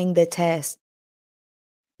failing the test.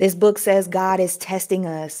 This book says God is testing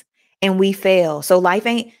us and we fail. So life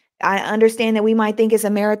ain't, I understand that we might think it's a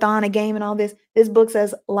marathon, a game and all this. This book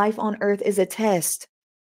says life on earth is a test.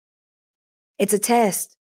 It's a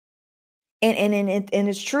test. And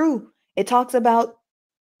it's true. It talks about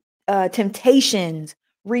temptations,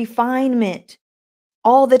 refinement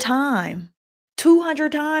all the time.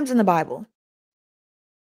 200 times in the Bible.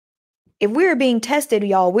 If we're being tested,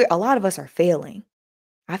 y'all, a lot of us are failing.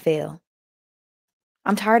 I fail.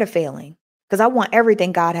 I'm tired of failing because I want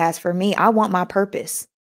everything God has for me. I want my purpose.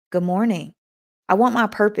 Good morning. I want my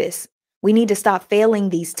purpose. We need to stop failing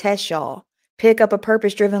these tests, y'all. Pick up a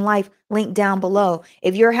purpose-driven life, link down below.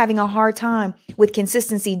 If you're having a hard time with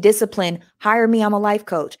consistency, discipline, hire me. I'm a life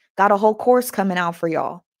coach. Got a whole course coming out for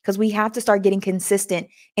y'all because we have to start getting consistent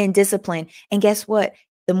and disciplined. And guess what?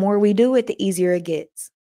 The more we do it, the easier it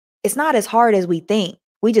gets. It's not as hard as we think.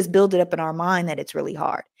 We just build it up in our mind that it's really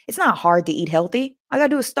hard. It's not hard to eat healthy. All you gotta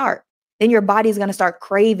do is start. Then your body's gonna start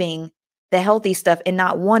craving the healthy stuff and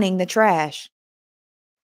not wanting the trash.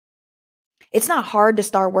 It's not hard to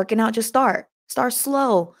start working out. Just start. Start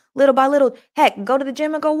slow, little by little. Heck, go to the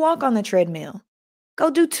gym and go walk on the treadmill. Go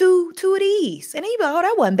do two of these. And then you go, oh,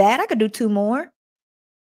 that wasn't bad. I could do 2 more.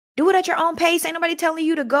 Do it at your own pace. Ain't nobody telling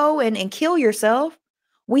you to go and kill yourself.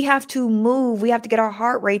 We have to move. We have to get our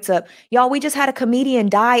heart rates up. Y'all, we just had a comedian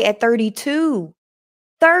die at 32.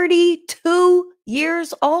 32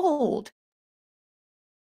 years old.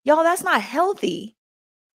 Y'all, that's not healthy.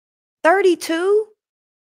 32?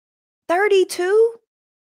 32?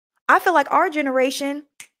 I feel like our generation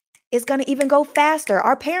is going to even go faster.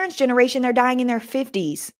 Our parents' generation, they're dying in their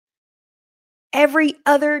 50s. Every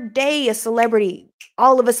other day, a celebrity,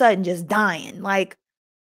 all of a sudden, just dying. Like,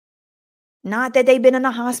 not that they've been in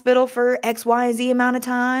the hospital for X, Y, and Z amount of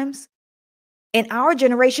times. And our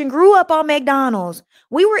generation grew up on McDonald's.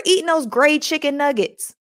 We were eating those gray chicken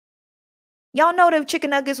nuggets. Y'all know the chicken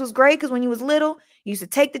nuggets was great because when you was little, you used to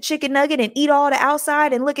take the chicken nugget and eat all the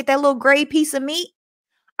outside and look at that little gray piece of meat.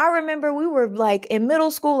 I remember we were like in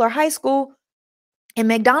middle school or high school and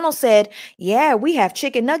McDonald's said, yeah, we have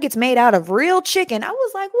chicken nuggets made out of real chicken. I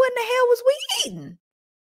was like, what in the hell was we eating?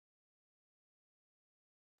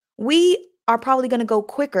 We are probably going to go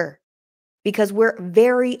quicker because we're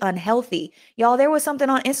very unhealthy. Y'all, there was something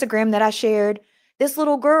on Instagram that I shared. This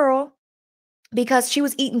little girl, because she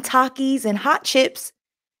was eating Takis and hot chips,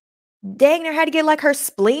 dang near had to get like her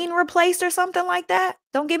spleen replaced or something like that.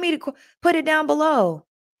 Don't get me to put it down below.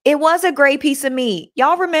 It was a great piece of meat.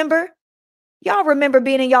 Y'all remember? Y'all remember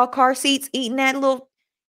being in y'all car seats, eating,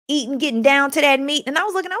 getting down to that meat. And I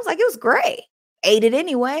was like, it was great. ate it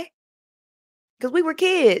anyway because we were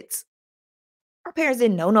kids. Our parents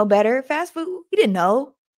didn't know no better. Fast food, we didn't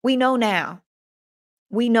know. We know now.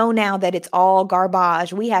 We know now that it's all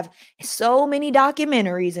garbage. We have so many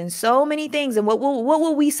documentaries and so many things. And what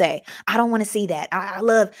will we say? I don't want to see that. I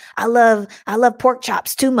love pork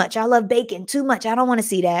chops too much. I love bacon too much. I don't want to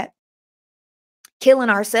see that. Killing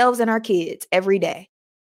ourselves and our kids every day.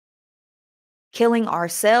 Killing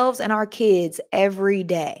ourselves and our kids every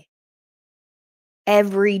day.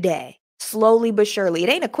 Every day. Slowly but surely. It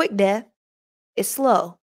ain't a quick death. It's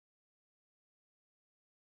slow.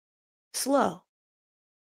 Slow.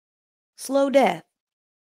 Slow death.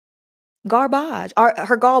 Garbage.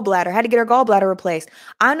 Her gallbladder. Had to get her gallbladder replaced.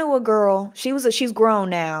 I knew a girl. She's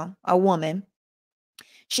grown now. A woman.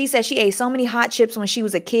 She said she ate so many hot chips when she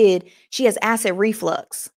was a kid. She has acid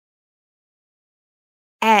reflux.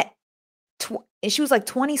 And she was like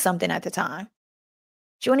 20 something at the time.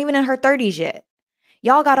 She wasn't even in her 30s yet.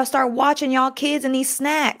 Y'all got to start watching y'all kids and these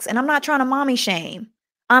snacks. And I'm not trying to mommy shame.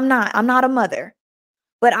 I'm not a mother.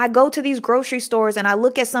 But I go to these grocery stores and I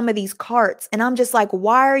look at some of these carts and I'm just like,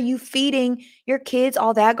 why are you feeding your kids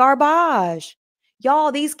all that garbage?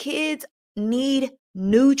 Y'all, these kids need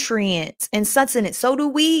nutrients and sustenance. So do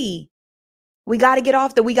we. We got to get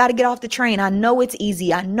off the train. I know it's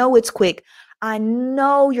easy. I know it's quick. I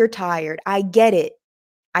know you're tired. I get it.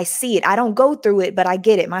 I see it. I don't go through it, but I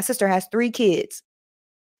get it. My sister has 3 kids.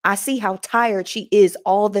 I see how tired she is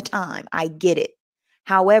all the time. I get it.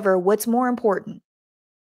 However, what's more important?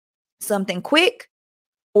 Something quick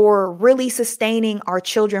or really sustaining our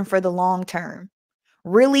children for the long term?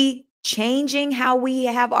 Really changing how we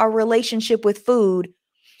have our relationship with food.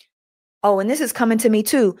 Oh, and this is coming to me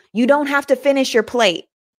too. You don't have to finish your plate.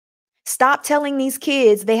 Stop telling these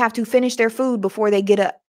kids they have to finish their food before they get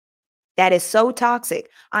up. That is so toxic.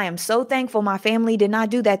 I am so thankful my family did not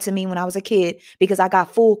do that to me when I was a kid because I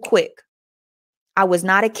got full quick. I was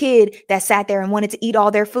not a kid that sat there and wanted to eat all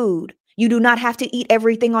their food. You do not have to eat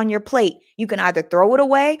everything on your plate. You can either throw it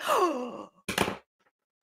away. You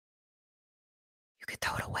can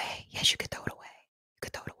throw it away. Yes, you can throw it away. You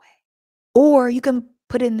can throw it away. Or you can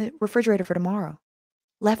put it in the refrigerator for tomorrow.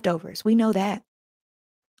 Leftovers. We know that.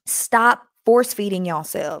 Stop force feeding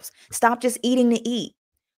yourselves. Stop just eating to eat.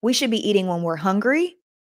 We should be eating when we're hungry.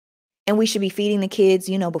 And we should be feeding the kids,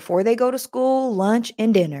 before they go to school, lunch,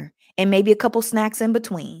 and dinner. And maybe a couple snacks in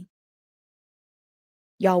between.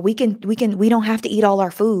 Y'all, we don't have to eat all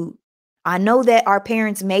our food. I know that our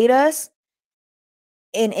parents made us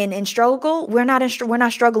in struggle. We're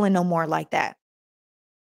not struggling no more like that.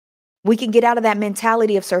 We can get out of that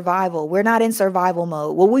mentality of survival. We're not in survival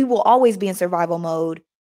mode. Well, we will always be in survival mode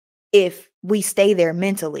if we stay there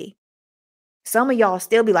mentally. Some of y'all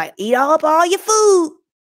still be like, eat up all your food.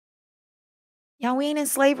 Y'all, we ain't in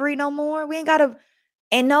slavery no more. We ain't got to.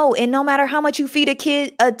 And no matter how much you feed a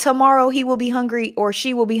kid, tomorrow he will be hungry or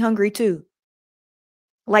she will be hungry too.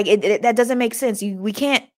 Like that doesn't make sense. We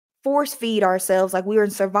can't force feed ourselves like we were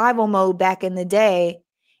in survival mode back in the day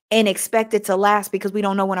and expect it to last because we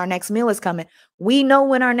don't know when our next meal is coming. We know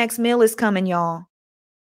when our next meal is coming, y'all.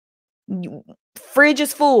 Fridge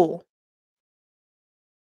is full.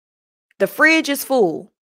 The fridge is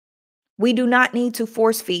full. We do not need to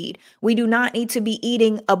force feed. We do not need to be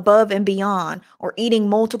eating above and beyond or eating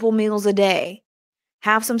multiple meals a day.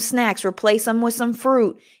 Have some snacks, replace them with some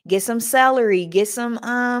fruit, get some celery, get some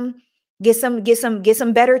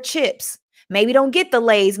better chips. Maybe don't get the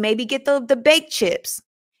Lay's, maybe get the baked chips.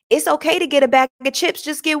 It's okay to get a bag of chips,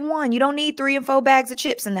 just get one. You don't need 3 and 4 bags of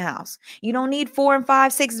chips in the house. You don't need 4 and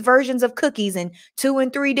 5, 6 versions of cookies and 2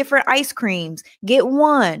 and 3 different ice creams. Get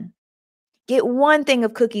one. Get one thing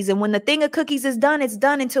of cookies. And when the thing of cookies is done, it's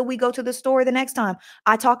done until we go to the store the next time.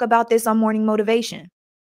 I talk about this on Morning Motivation.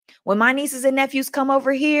 When my nieces and nephews come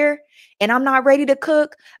over here and I'm not ready to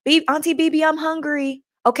cook, Auntie BB, I'm hungry.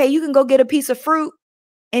 Okay, you can go get a piece of fruit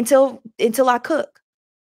until I cook.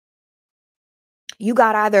 You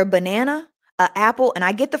got either a banana, an apple, and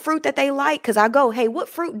I get the fruit that they like because I go, hey, what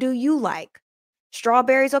fruit do you like?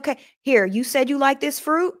 Strawberries, okay. Here, you said you like this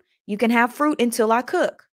fruit. You can have fruit until I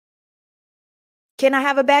cook. Can I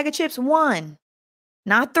have a bag of chips? 1,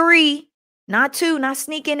 not 3, not 2, not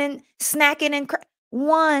sneaking and snacking and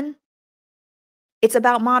 1. It's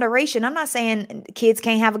about moderation. I'm not saying kids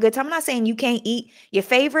can't have a good time. I'm not saying you can't eat your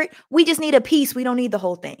favorite. We just need a piece. We don't need the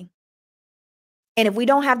whole thing. And if we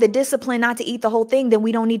don't have the discipline not to eat the whole thing, then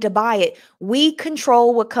we don't need to buy it. We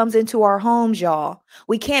control what comes into our homes, y'all.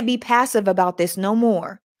 We can't be passive about this no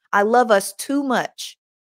more. I love us too much.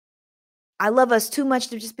 I love us too much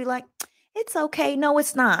to just be like, it's okay. No,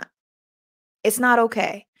 it's not. It's not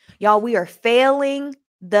okay. Y'all, we are failing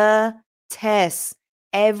the tests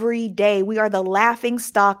every day. We are the laughing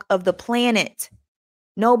stock of the planet.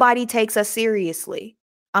 Nobody takes us seriously.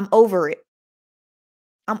 I'm over it.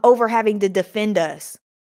 I'm over having to defend us.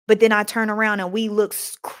 But then I turn around and we look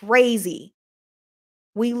crazy.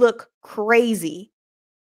 We look crazy.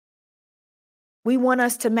 We want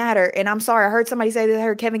us to matter. And I'm sorry, I heard somebody say that. I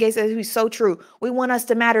heard Kevin Gates say it's so true. We want us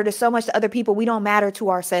to matter to so much to other people. We don't matter to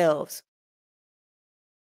ourselves.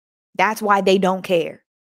 That's why they don't care.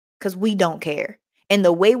 Because we don't care. And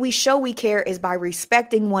the way we show we care is by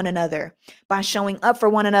respecting one another, by showing up for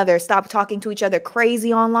one another. Stop talking to each other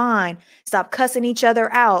crazy online. Stop cussing each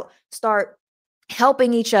other out. Start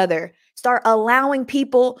helping each other. Start allowing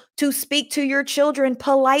people to speak to your children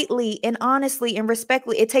politely and honestly and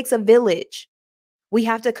respectfully. It takes a village. We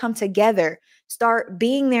have to come together. Start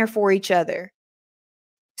being there for each other.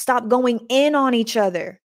 Stop going in on each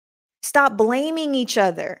other. Stop blaming each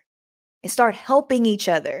other and start helping each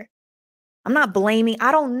other. I'm not blaming.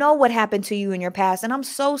 I don't know what happened to you in your past. And I'm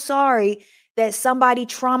so sorry that somebody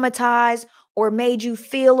traumatized or made you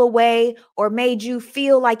feel away or made you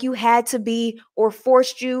feel like you had to be or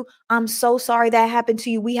forced you. I'm so sorry that happened to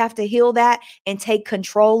you. We have to heal that and take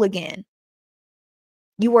control again.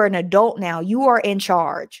 You are an adult now. You are in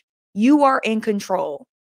charge. You are in control.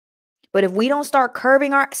 But if we don't start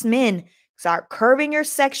curbing our men, start curbing your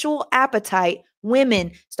sexual appetite,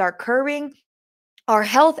 women, start curbing our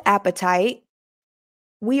health appetite,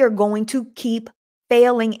 we are going to keep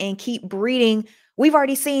failing and keep breeding. We've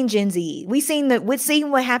already seen Gen Z. We've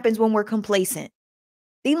seen what happens when we're complacent.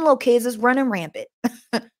 These little kids is running rampant.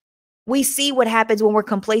 We see what happens when we're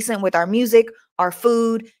complacent with our music, our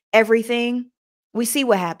food, everything. We see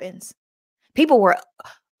what happens. People were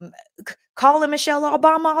calling Michelle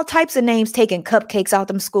Obama all types of names, taking cupcakes out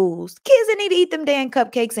them schools. Kids that need to eat them damn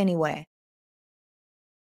cupcakes anyway.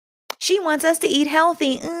 She wants us to eat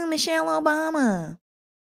healthy. Michelle Obama.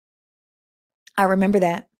 I remember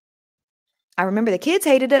that. I remember the kids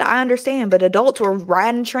hated it. I understand, but adults were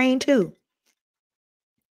riding train too.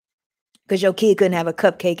 Because your kid couldn't have a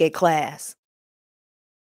cupcake at class.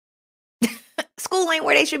 School ain't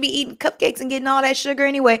where they should be eating cupcakes and getting all that sugar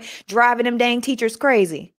anyway, driving them dang teachers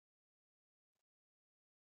crazy.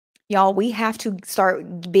 Y'all, we have to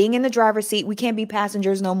start being in the driver's seat. We can't be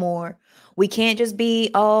passengers no more. We can't just be,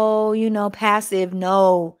 passive.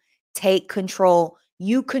 No, take control.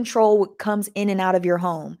 You control what comes in and out of your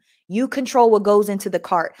home. You control what goes into the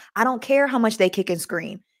cart. I don't care how much they kick and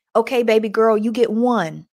scream. Okay, baby girl, you get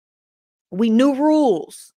one. We new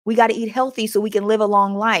rules. We got to eat healthy so we can live a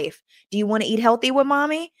long life. Do you want to eat healthy with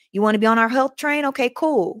mommy? You want to be on our health train? Okay,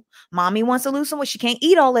 cool. Mommy wants to lose some weight. She can't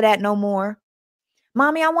eat all of that no more.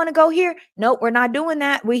 Mommy, I want to go here. Nope, we're not doing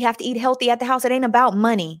that. We have to eat healthy at the house. It ain't about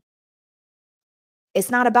money. It's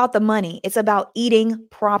not about the money. It's about eating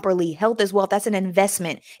properly. Health is wealth. That's an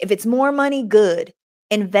investment. If it's more money, good.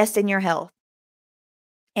 Invest in your health.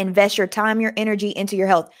 Invest your time, your energy into your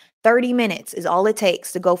health. 30 minutes is all it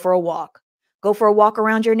takes to go for a walk. Go for a walk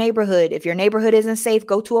around your neighborhood. If your neighborhood isn't safe,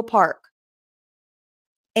 go to a park.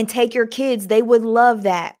 And take your kids. They would love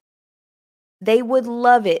that. They would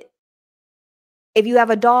love it. If you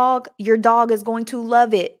have a dog, your dog is going to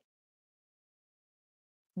love it.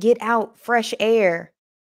 Get out, fresh air.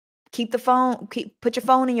 Put your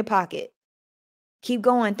phone in your pocket. Keep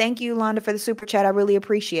going. Thank you, Yolanda, for the super chat. I really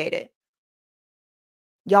appreciate it.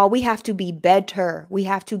 Y'all, we have to be better. We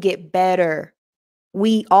have to get better.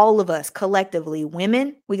 All of us collectively,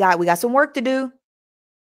 women, we got some work to do.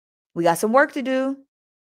 We got some work to do.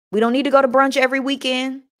 We don't need to go to brunch every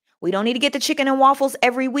weekend. We don't need to get the chicken and waffles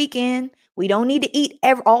every weekend. We don't need to eat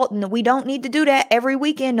we don't need to do that every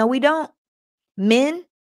weekend. No, we don't. Men,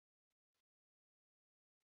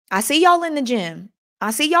 I see y'all in the gym.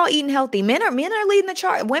 I see y'all eating healthy. Men are leading the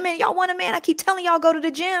chart. Women, y'all want a man. I keep telling y'all go to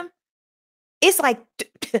the gym. It's like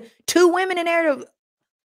two women in there to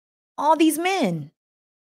all these men.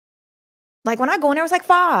 Like when I go in there, it's like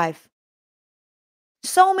 5.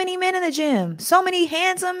 So many men in the gym. So many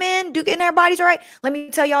handsome men getting their bodies right. Let me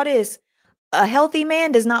tell y'all this. A healthy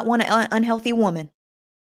man does not want an unhealthy woman.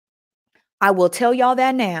 I will tell y'all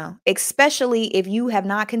that now, especially if you have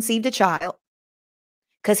not conceived a child.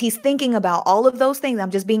 Because he's thinking about all of those things.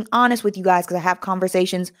 I'm just being honest with you guys because I have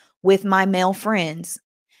conversations with my male friends.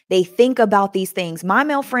 They think about these things. My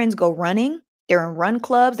male friends go running. They're in run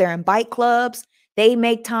clubs. They're in bike clubs. They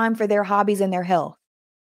make time for their hobbies and their health.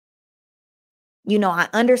 I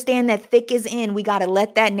understand that thick is in. We got to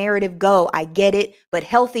let that narrative go. I get it. But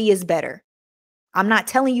healthy is better. I'm not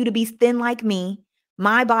telling you to be thin like me.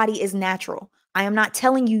 My body is natural. I am not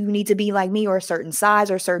telling you need to be like me or a certain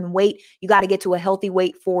size or a certain weight. You got to get to a healthy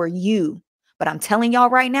weight for you. But I'm telling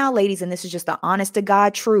y'all right now, ladies, and this is just the honest to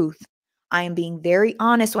God truth. I am being very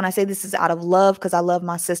honest when I say this is out of love, because I love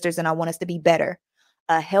my sisters and I want us to be better.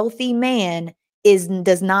 A healthy man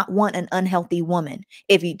does not want an unhealthy woman.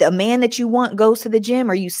 If the man that you want goes to the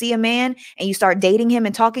gym, or you see a man and you start dating him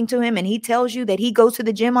and talking to him and he tells you that he goes to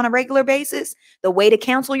the gym on a regular basis, the way to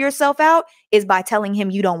cancel yourself out is by telling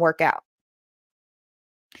him you don't work out.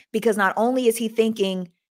 Because not only is he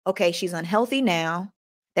thinking, okay, she's unhealthy now,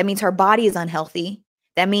 that means her body is unhealthy.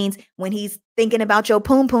 That means when he's thinking about your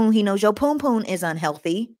poom poom, he knows your poom poom is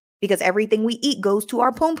unhealthy, because everything we eat goes to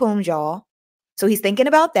our poom pooms, y'all. So he's thinking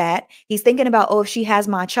about that. He's thinking about, oh, if she has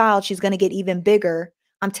my child, she's going to get even bigger.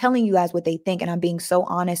 I'm telling you guys what they think, and I'm being so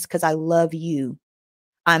honest because I love you.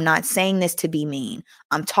 I'm not saying this to be mean.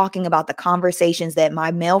 I'm talking about the conversations that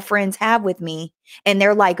my male friends have with me. And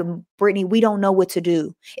they're like, Brittany, we don't know what to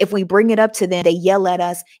do. If we bring it up to them, they yell at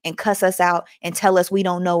us and cuss us out and tell us we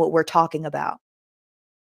don't know what we're talking about.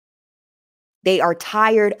 They are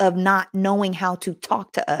tired of not knowing how to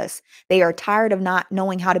talk to us. They are tired of not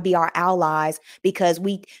knowing how to be our allies, because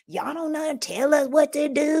y'all don't know how to tell us what to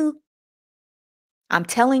do. I'm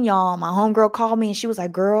telling y'all, my homegirl called me and she was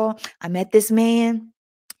like, girl, I met this man.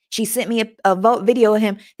 She sent me a video of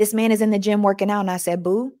him. This man is in the gym working out. And I said,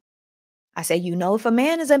 boo, I said, if a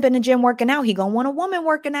man is up in the gym working out, he gonna want a woman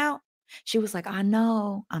working out. She was like, I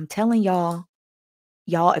know. I'm telling y'all,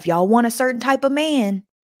 if y'all want a certain type of man,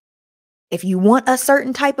 if you want a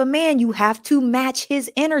certain type of man, you have to match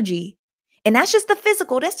his energy. And that's just the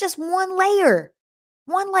physical. That's just one layer.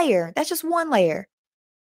 One layer. That's just one layer.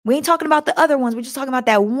 We ain't talking about the other ones. We're just talking about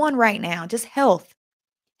that one right now. Just health.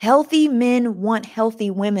 Healthy men want healthy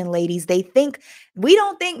women, ladies. We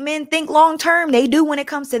don't think men think long term. They do when it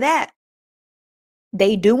comes to that.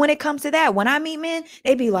 They do when it comes to that. When I meet men,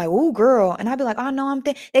 they be like, "Ooh, girl," and I be like, "Oh no,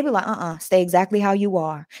 They be like, stay exactly how you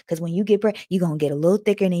are, because when you get pregnant, you're gonna get a little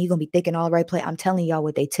thicker, and then you're gonna be thick in all the right place." I'm telling y'all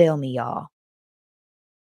what they tell me, y'all.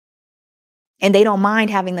 And they don't mind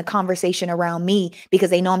having the conversation around me because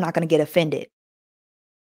they know I'm not gonna get offended.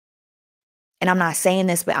 And I'm not saying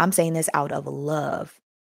this, but I'm saying this out of love.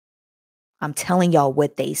 I'm telling y'all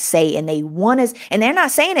what they say, and they want us, and they're not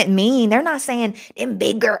saying it mean. They're not saying them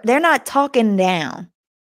bigger. They're not talking down.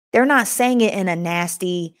 They're not saying it in a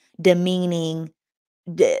nasty, demeaning,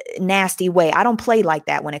 nasty way. I don't play like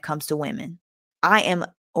that when it comes to women. I am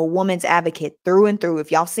a woman's advocate through and through.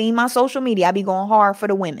 If y'all seen my social media, I be going hard for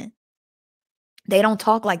the women. They don't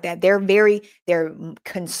talk like that. They're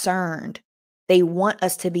concerned. They want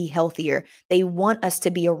us to be healthier. They want us to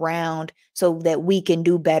be around so that we can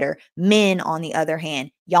do better. Men, on the other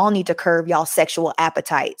hand, y'all need to curb y'all sexual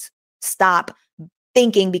appetites. Stop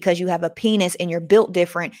thinking because you have a penis and you're built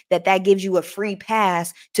different that gives you a free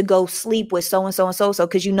pass to go sleep with so and so and so.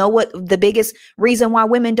 Because you know what the biggest reason why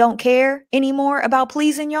women don't care anymore about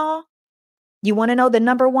pleasing y'all? You want to know the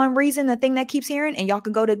number one reason, the thing that keeps hearing? And y'all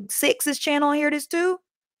can go to Six's channel and hear this too.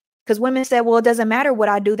 Because women said, well, it doesn't matter what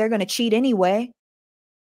I do. They're going to cheat anyway.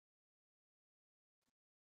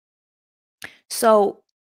 So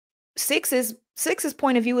Six's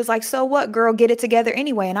point of view is like, so what, girl, get it together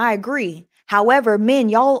anyway. And I agree. However, men,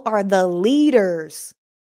 y'all are the leaders.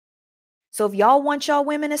 So if y'all want y'all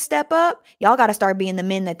women to step up, y'all got to start being the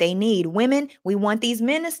men that they need. Women, we want these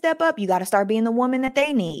men to step up. You got to start being the woman that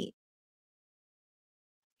they need.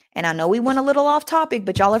 And I know we went a little off topic,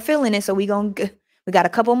 but y'all are feeling it. So we got a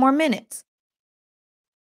couple more minutes.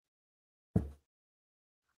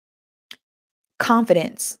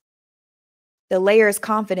 Confidence. The layer is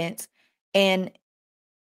confidence. And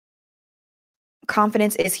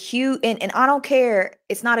confidence is huge. And I don't care.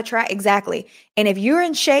 It's not a track. Exactly. And if you're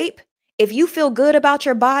in shape, if you feel good about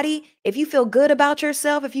your body, if you feel good about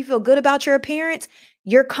yourself, if you feel good about your appearance,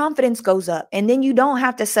 your confidence goes up. And then you don't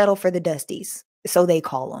have to settle for the dusties. So they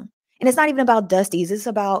call them. And it's not even about dusties. It's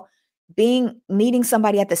about meeting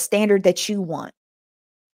somebody at the standard that you want.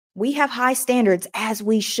 We have high standards, as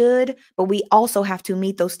we should, but we also have to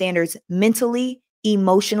meet those standards mentally,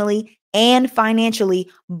 emotionally, and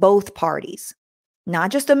financially, both parties.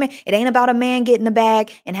 Not just a man. It ain't about a man getting the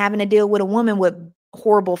bag and having to deal with a woman with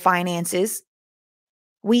horrible finances.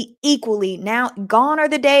 We equally, now gone are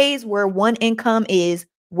the days where one income is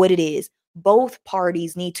what it is. Both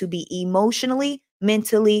parties need to be emotionally,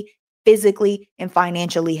 mentally, physically, and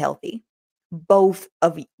financially healthy. Both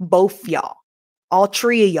y'all. All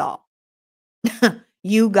three of y'all.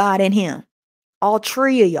 You, God, and him. All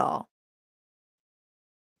three of y'all.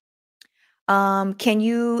 Can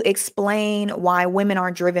you explain why women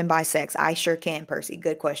aren't driven by sex? I sure can, Percy.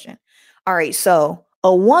 Good question. All right. So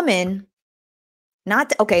a woman,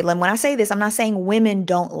 when I say this, I'm not saying women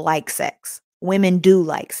don't like sex. Women do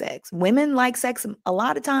like sex. Women like sex a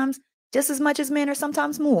lot of times just as much as men, or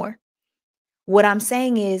sometimes more. What I'm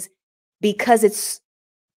saying is, because it's,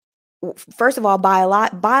 first of all,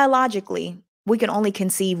 biologically, we can only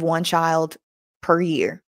conceive one child per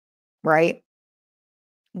year, right?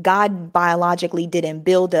 God biologically didn't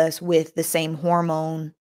build us with the same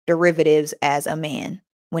hormone derivatives as a man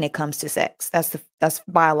when it comes to sex. That's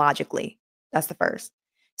biologically. That's the first.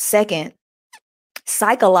 Second,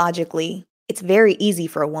 psychologically, it's very easy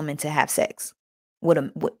for a woman to have sex.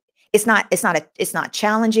 It's not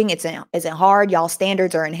challenging. Isn't hard. Y'all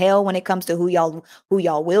standards are in hell when it comes to who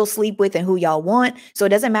y'all will sleep with and who y'all want. So it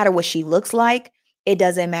doesn't matter what she looks like. It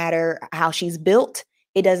doesn't matter how she's built.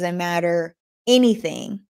 It doesn't matter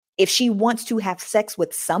anything. If she wants to have sex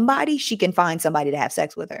with somebody, she can find somebody to have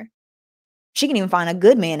sex with her. She can even find a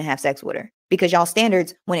good man to have sex with her, because y'all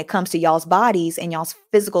standards when it comes to y'all's bodies and y'all's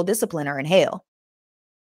physical discipline are in hell.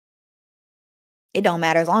 It don't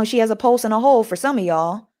matter. As long as she has a pulse and a hole, for some of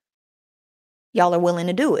y'all are willing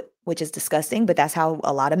to do it, which is disgusting, but that's how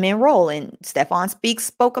a lot of men roll. And Stefan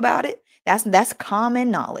spoke about it. That's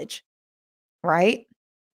common knowledge, right?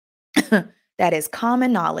 That is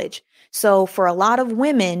common knowledge. So for a lot of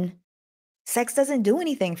women, sex doesn't do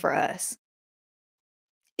anything for us.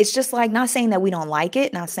 It's just like, not saying that we don't like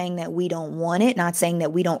it, not saying that we don't want it, not saying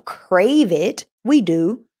that we don't crave it. We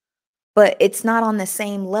do, but it's not on the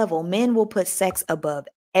same level. Men will put sex above.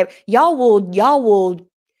 Y'all will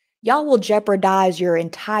jeopardize your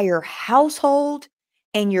entire household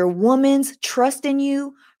and your woman's trust in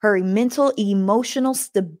you, her mental, emotional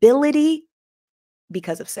stability,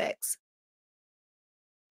 because of sex.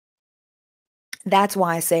 That's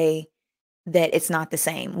why I say that it's not the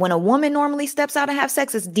same. When a woman normally steps out and have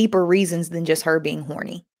sex, it's deeper reasons than just her being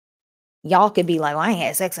horny. Y'all could be like, well, I ain't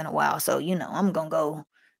had sex in a while, so, I'm going to go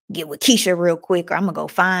get with Keisha real quick, or I'm going to go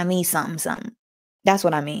find me something. That's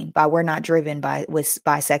what I mean by we're not driven by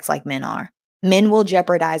sex like men are. Men will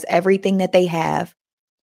jeopardize everything that they have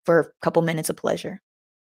for a couple minutes of pleasure.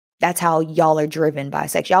 That's how y'all are driven by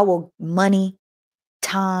sex. Y'all will money,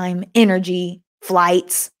 time, energy,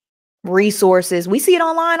 flights, resources. We see it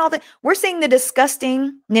online we're seeing the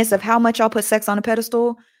disgustingness of how much y'all put sex on a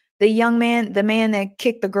pedestal. The man that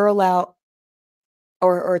kicked the girl out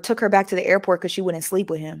or took her back to the airport because she wouldn't sleep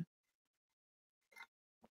with him.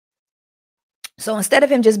 So instead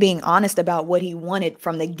of him just being honest about what he wanted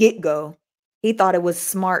from the get-go, he thought it was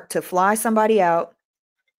smart to fly somebody out,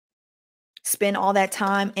 spend all that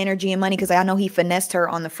time, energy, and money, because I know he finessed her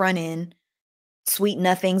on the front end, sweet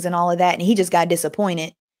nothings and all of that, and he just got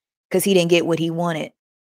disappointed because he didn't get what he wanted.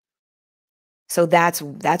 So that's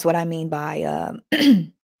what I mean by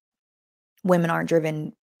women aren't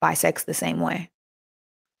driven by sex the same way.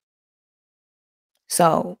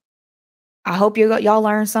 So I hope y'all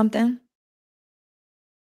learn something.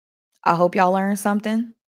 I hope y'all learned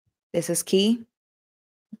something. This is key.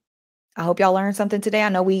 I hope y'all learned something today. I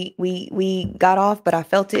know we got off, but I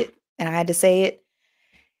felt it and I had to say it.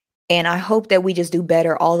 And I hope that we just do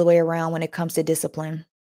better all the way around when it comes to discipline.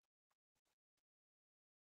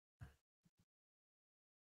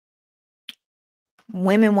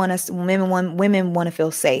 Women want to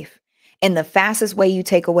feel safe. And the fastest way you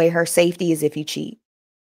take away her safety is if you cheat.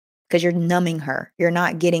 Because you're numbing her. You're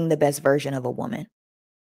not getting the best version of a woman.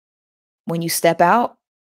 When you step out,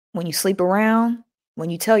 when you sleep around,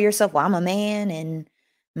 when you tell yourself, well, I'm a man and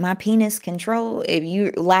my penis control, if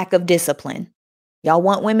you lack of discipline. Y'all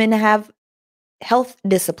want women to have health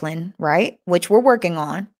discipline, right? Which we're working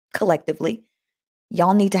on collectively.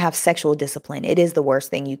 Y'all need to have sexual discipline. It is the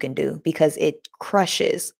worst thing you can do because it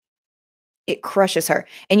crushes her.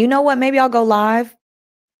 And you know what? Maybe I'll go live.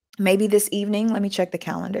 Maybe this evening. Let me check the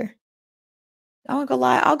calendar. I'll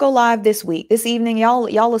go live this week. This evening,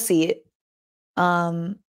 y'all will see it.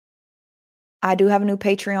 I do have a new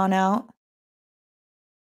Patreon out.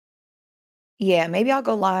 Yeah, maybe I'll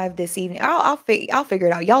go live this evening. I'll figure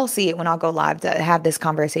it out. Y'all see it when I'll go live to have this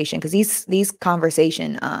conversation, because these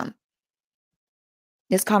conversations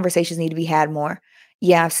need to be had more.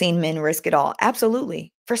 Yeah, I've seen men risk it all.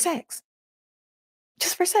 Absolutely. For sex.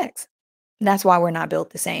 Just for sex. That's why we're not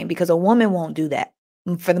built the same, because a woman won't do that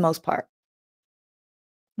for the most part.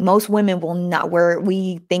 Most women will not, where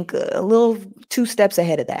we think a little 2 steps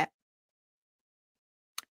ahead of that.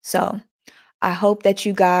 So I hope that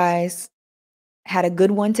you guys had a good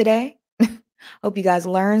one today. Hope you guys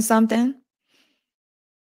learned something.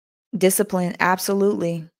 Discipline,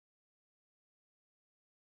 absolutely.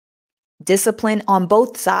 Discipline on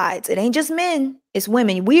both sides. It ain't just men, it's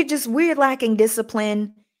women. We're lacking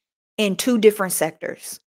discipline in 2 different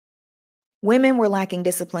sectors. Women, we're lacking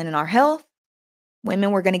discipline in our health.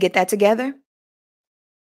 Women, we're going to get that together.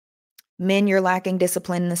 Men, you're lacking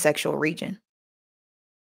discipline in the sexual region.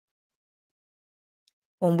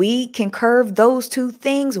 When we can curve those two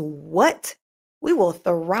things, what? We will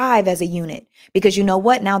thrive as a unit, because you know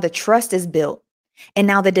what? Now the trust is built, and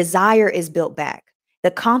now the desire is built back.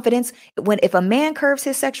 The confidence, if a man curves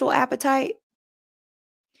his sexual appetite,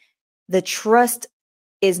 the trust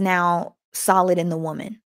is now solid in the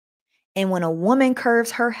woman. And when a woman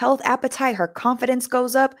curves her health appetite, her confidence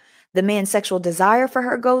goes up, the man's sexual desire for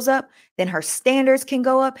her goes up, then her standards can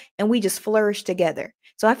go up, and we just flourish together.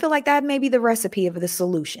 So I feel like that may be the recipe of the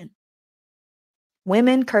solution.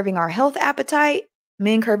 Women curving our health appetite,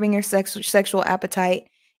 men curving your sexual appetite,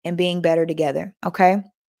 and being better together. Okay.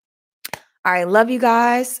 All right. Love you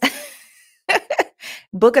guys.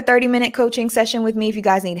 Book a 30-minute coaching session with me if you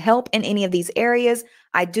guys need help in any of these areas.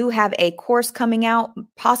 I do have a course coming out,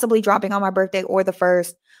 possibly dropping on my birthday or the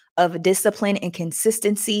 1st, of discipline and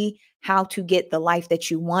consistency, how to get the life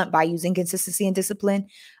that you want by using consistency and discipline.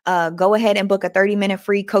 Go ahead and book a 30-minute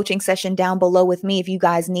free coaching session down below with me if you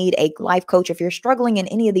guys need a life coach. If you're struggling in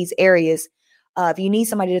any of these areas, if you need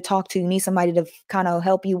somebody to talk to, you need somebody to kind of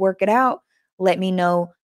help you work it out, let me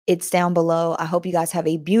know. It's down below. I hope you guys have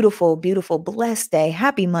a beautiful, beautiful, blessed day.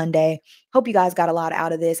 Happy Monday. Hope you guys got a lot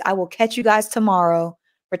out of this. I will catch you guys tomorrow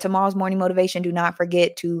for tomorrow's morning motivation. Do not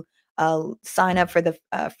forget to sign up for the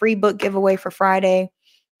free book giveaway for Friday.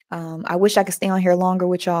 I wish I could stay on here longer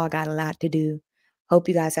with y'all. I got a lot to do. Hope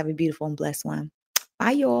you guys have a beautiful and blessed one.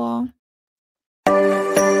 Bye, y'all.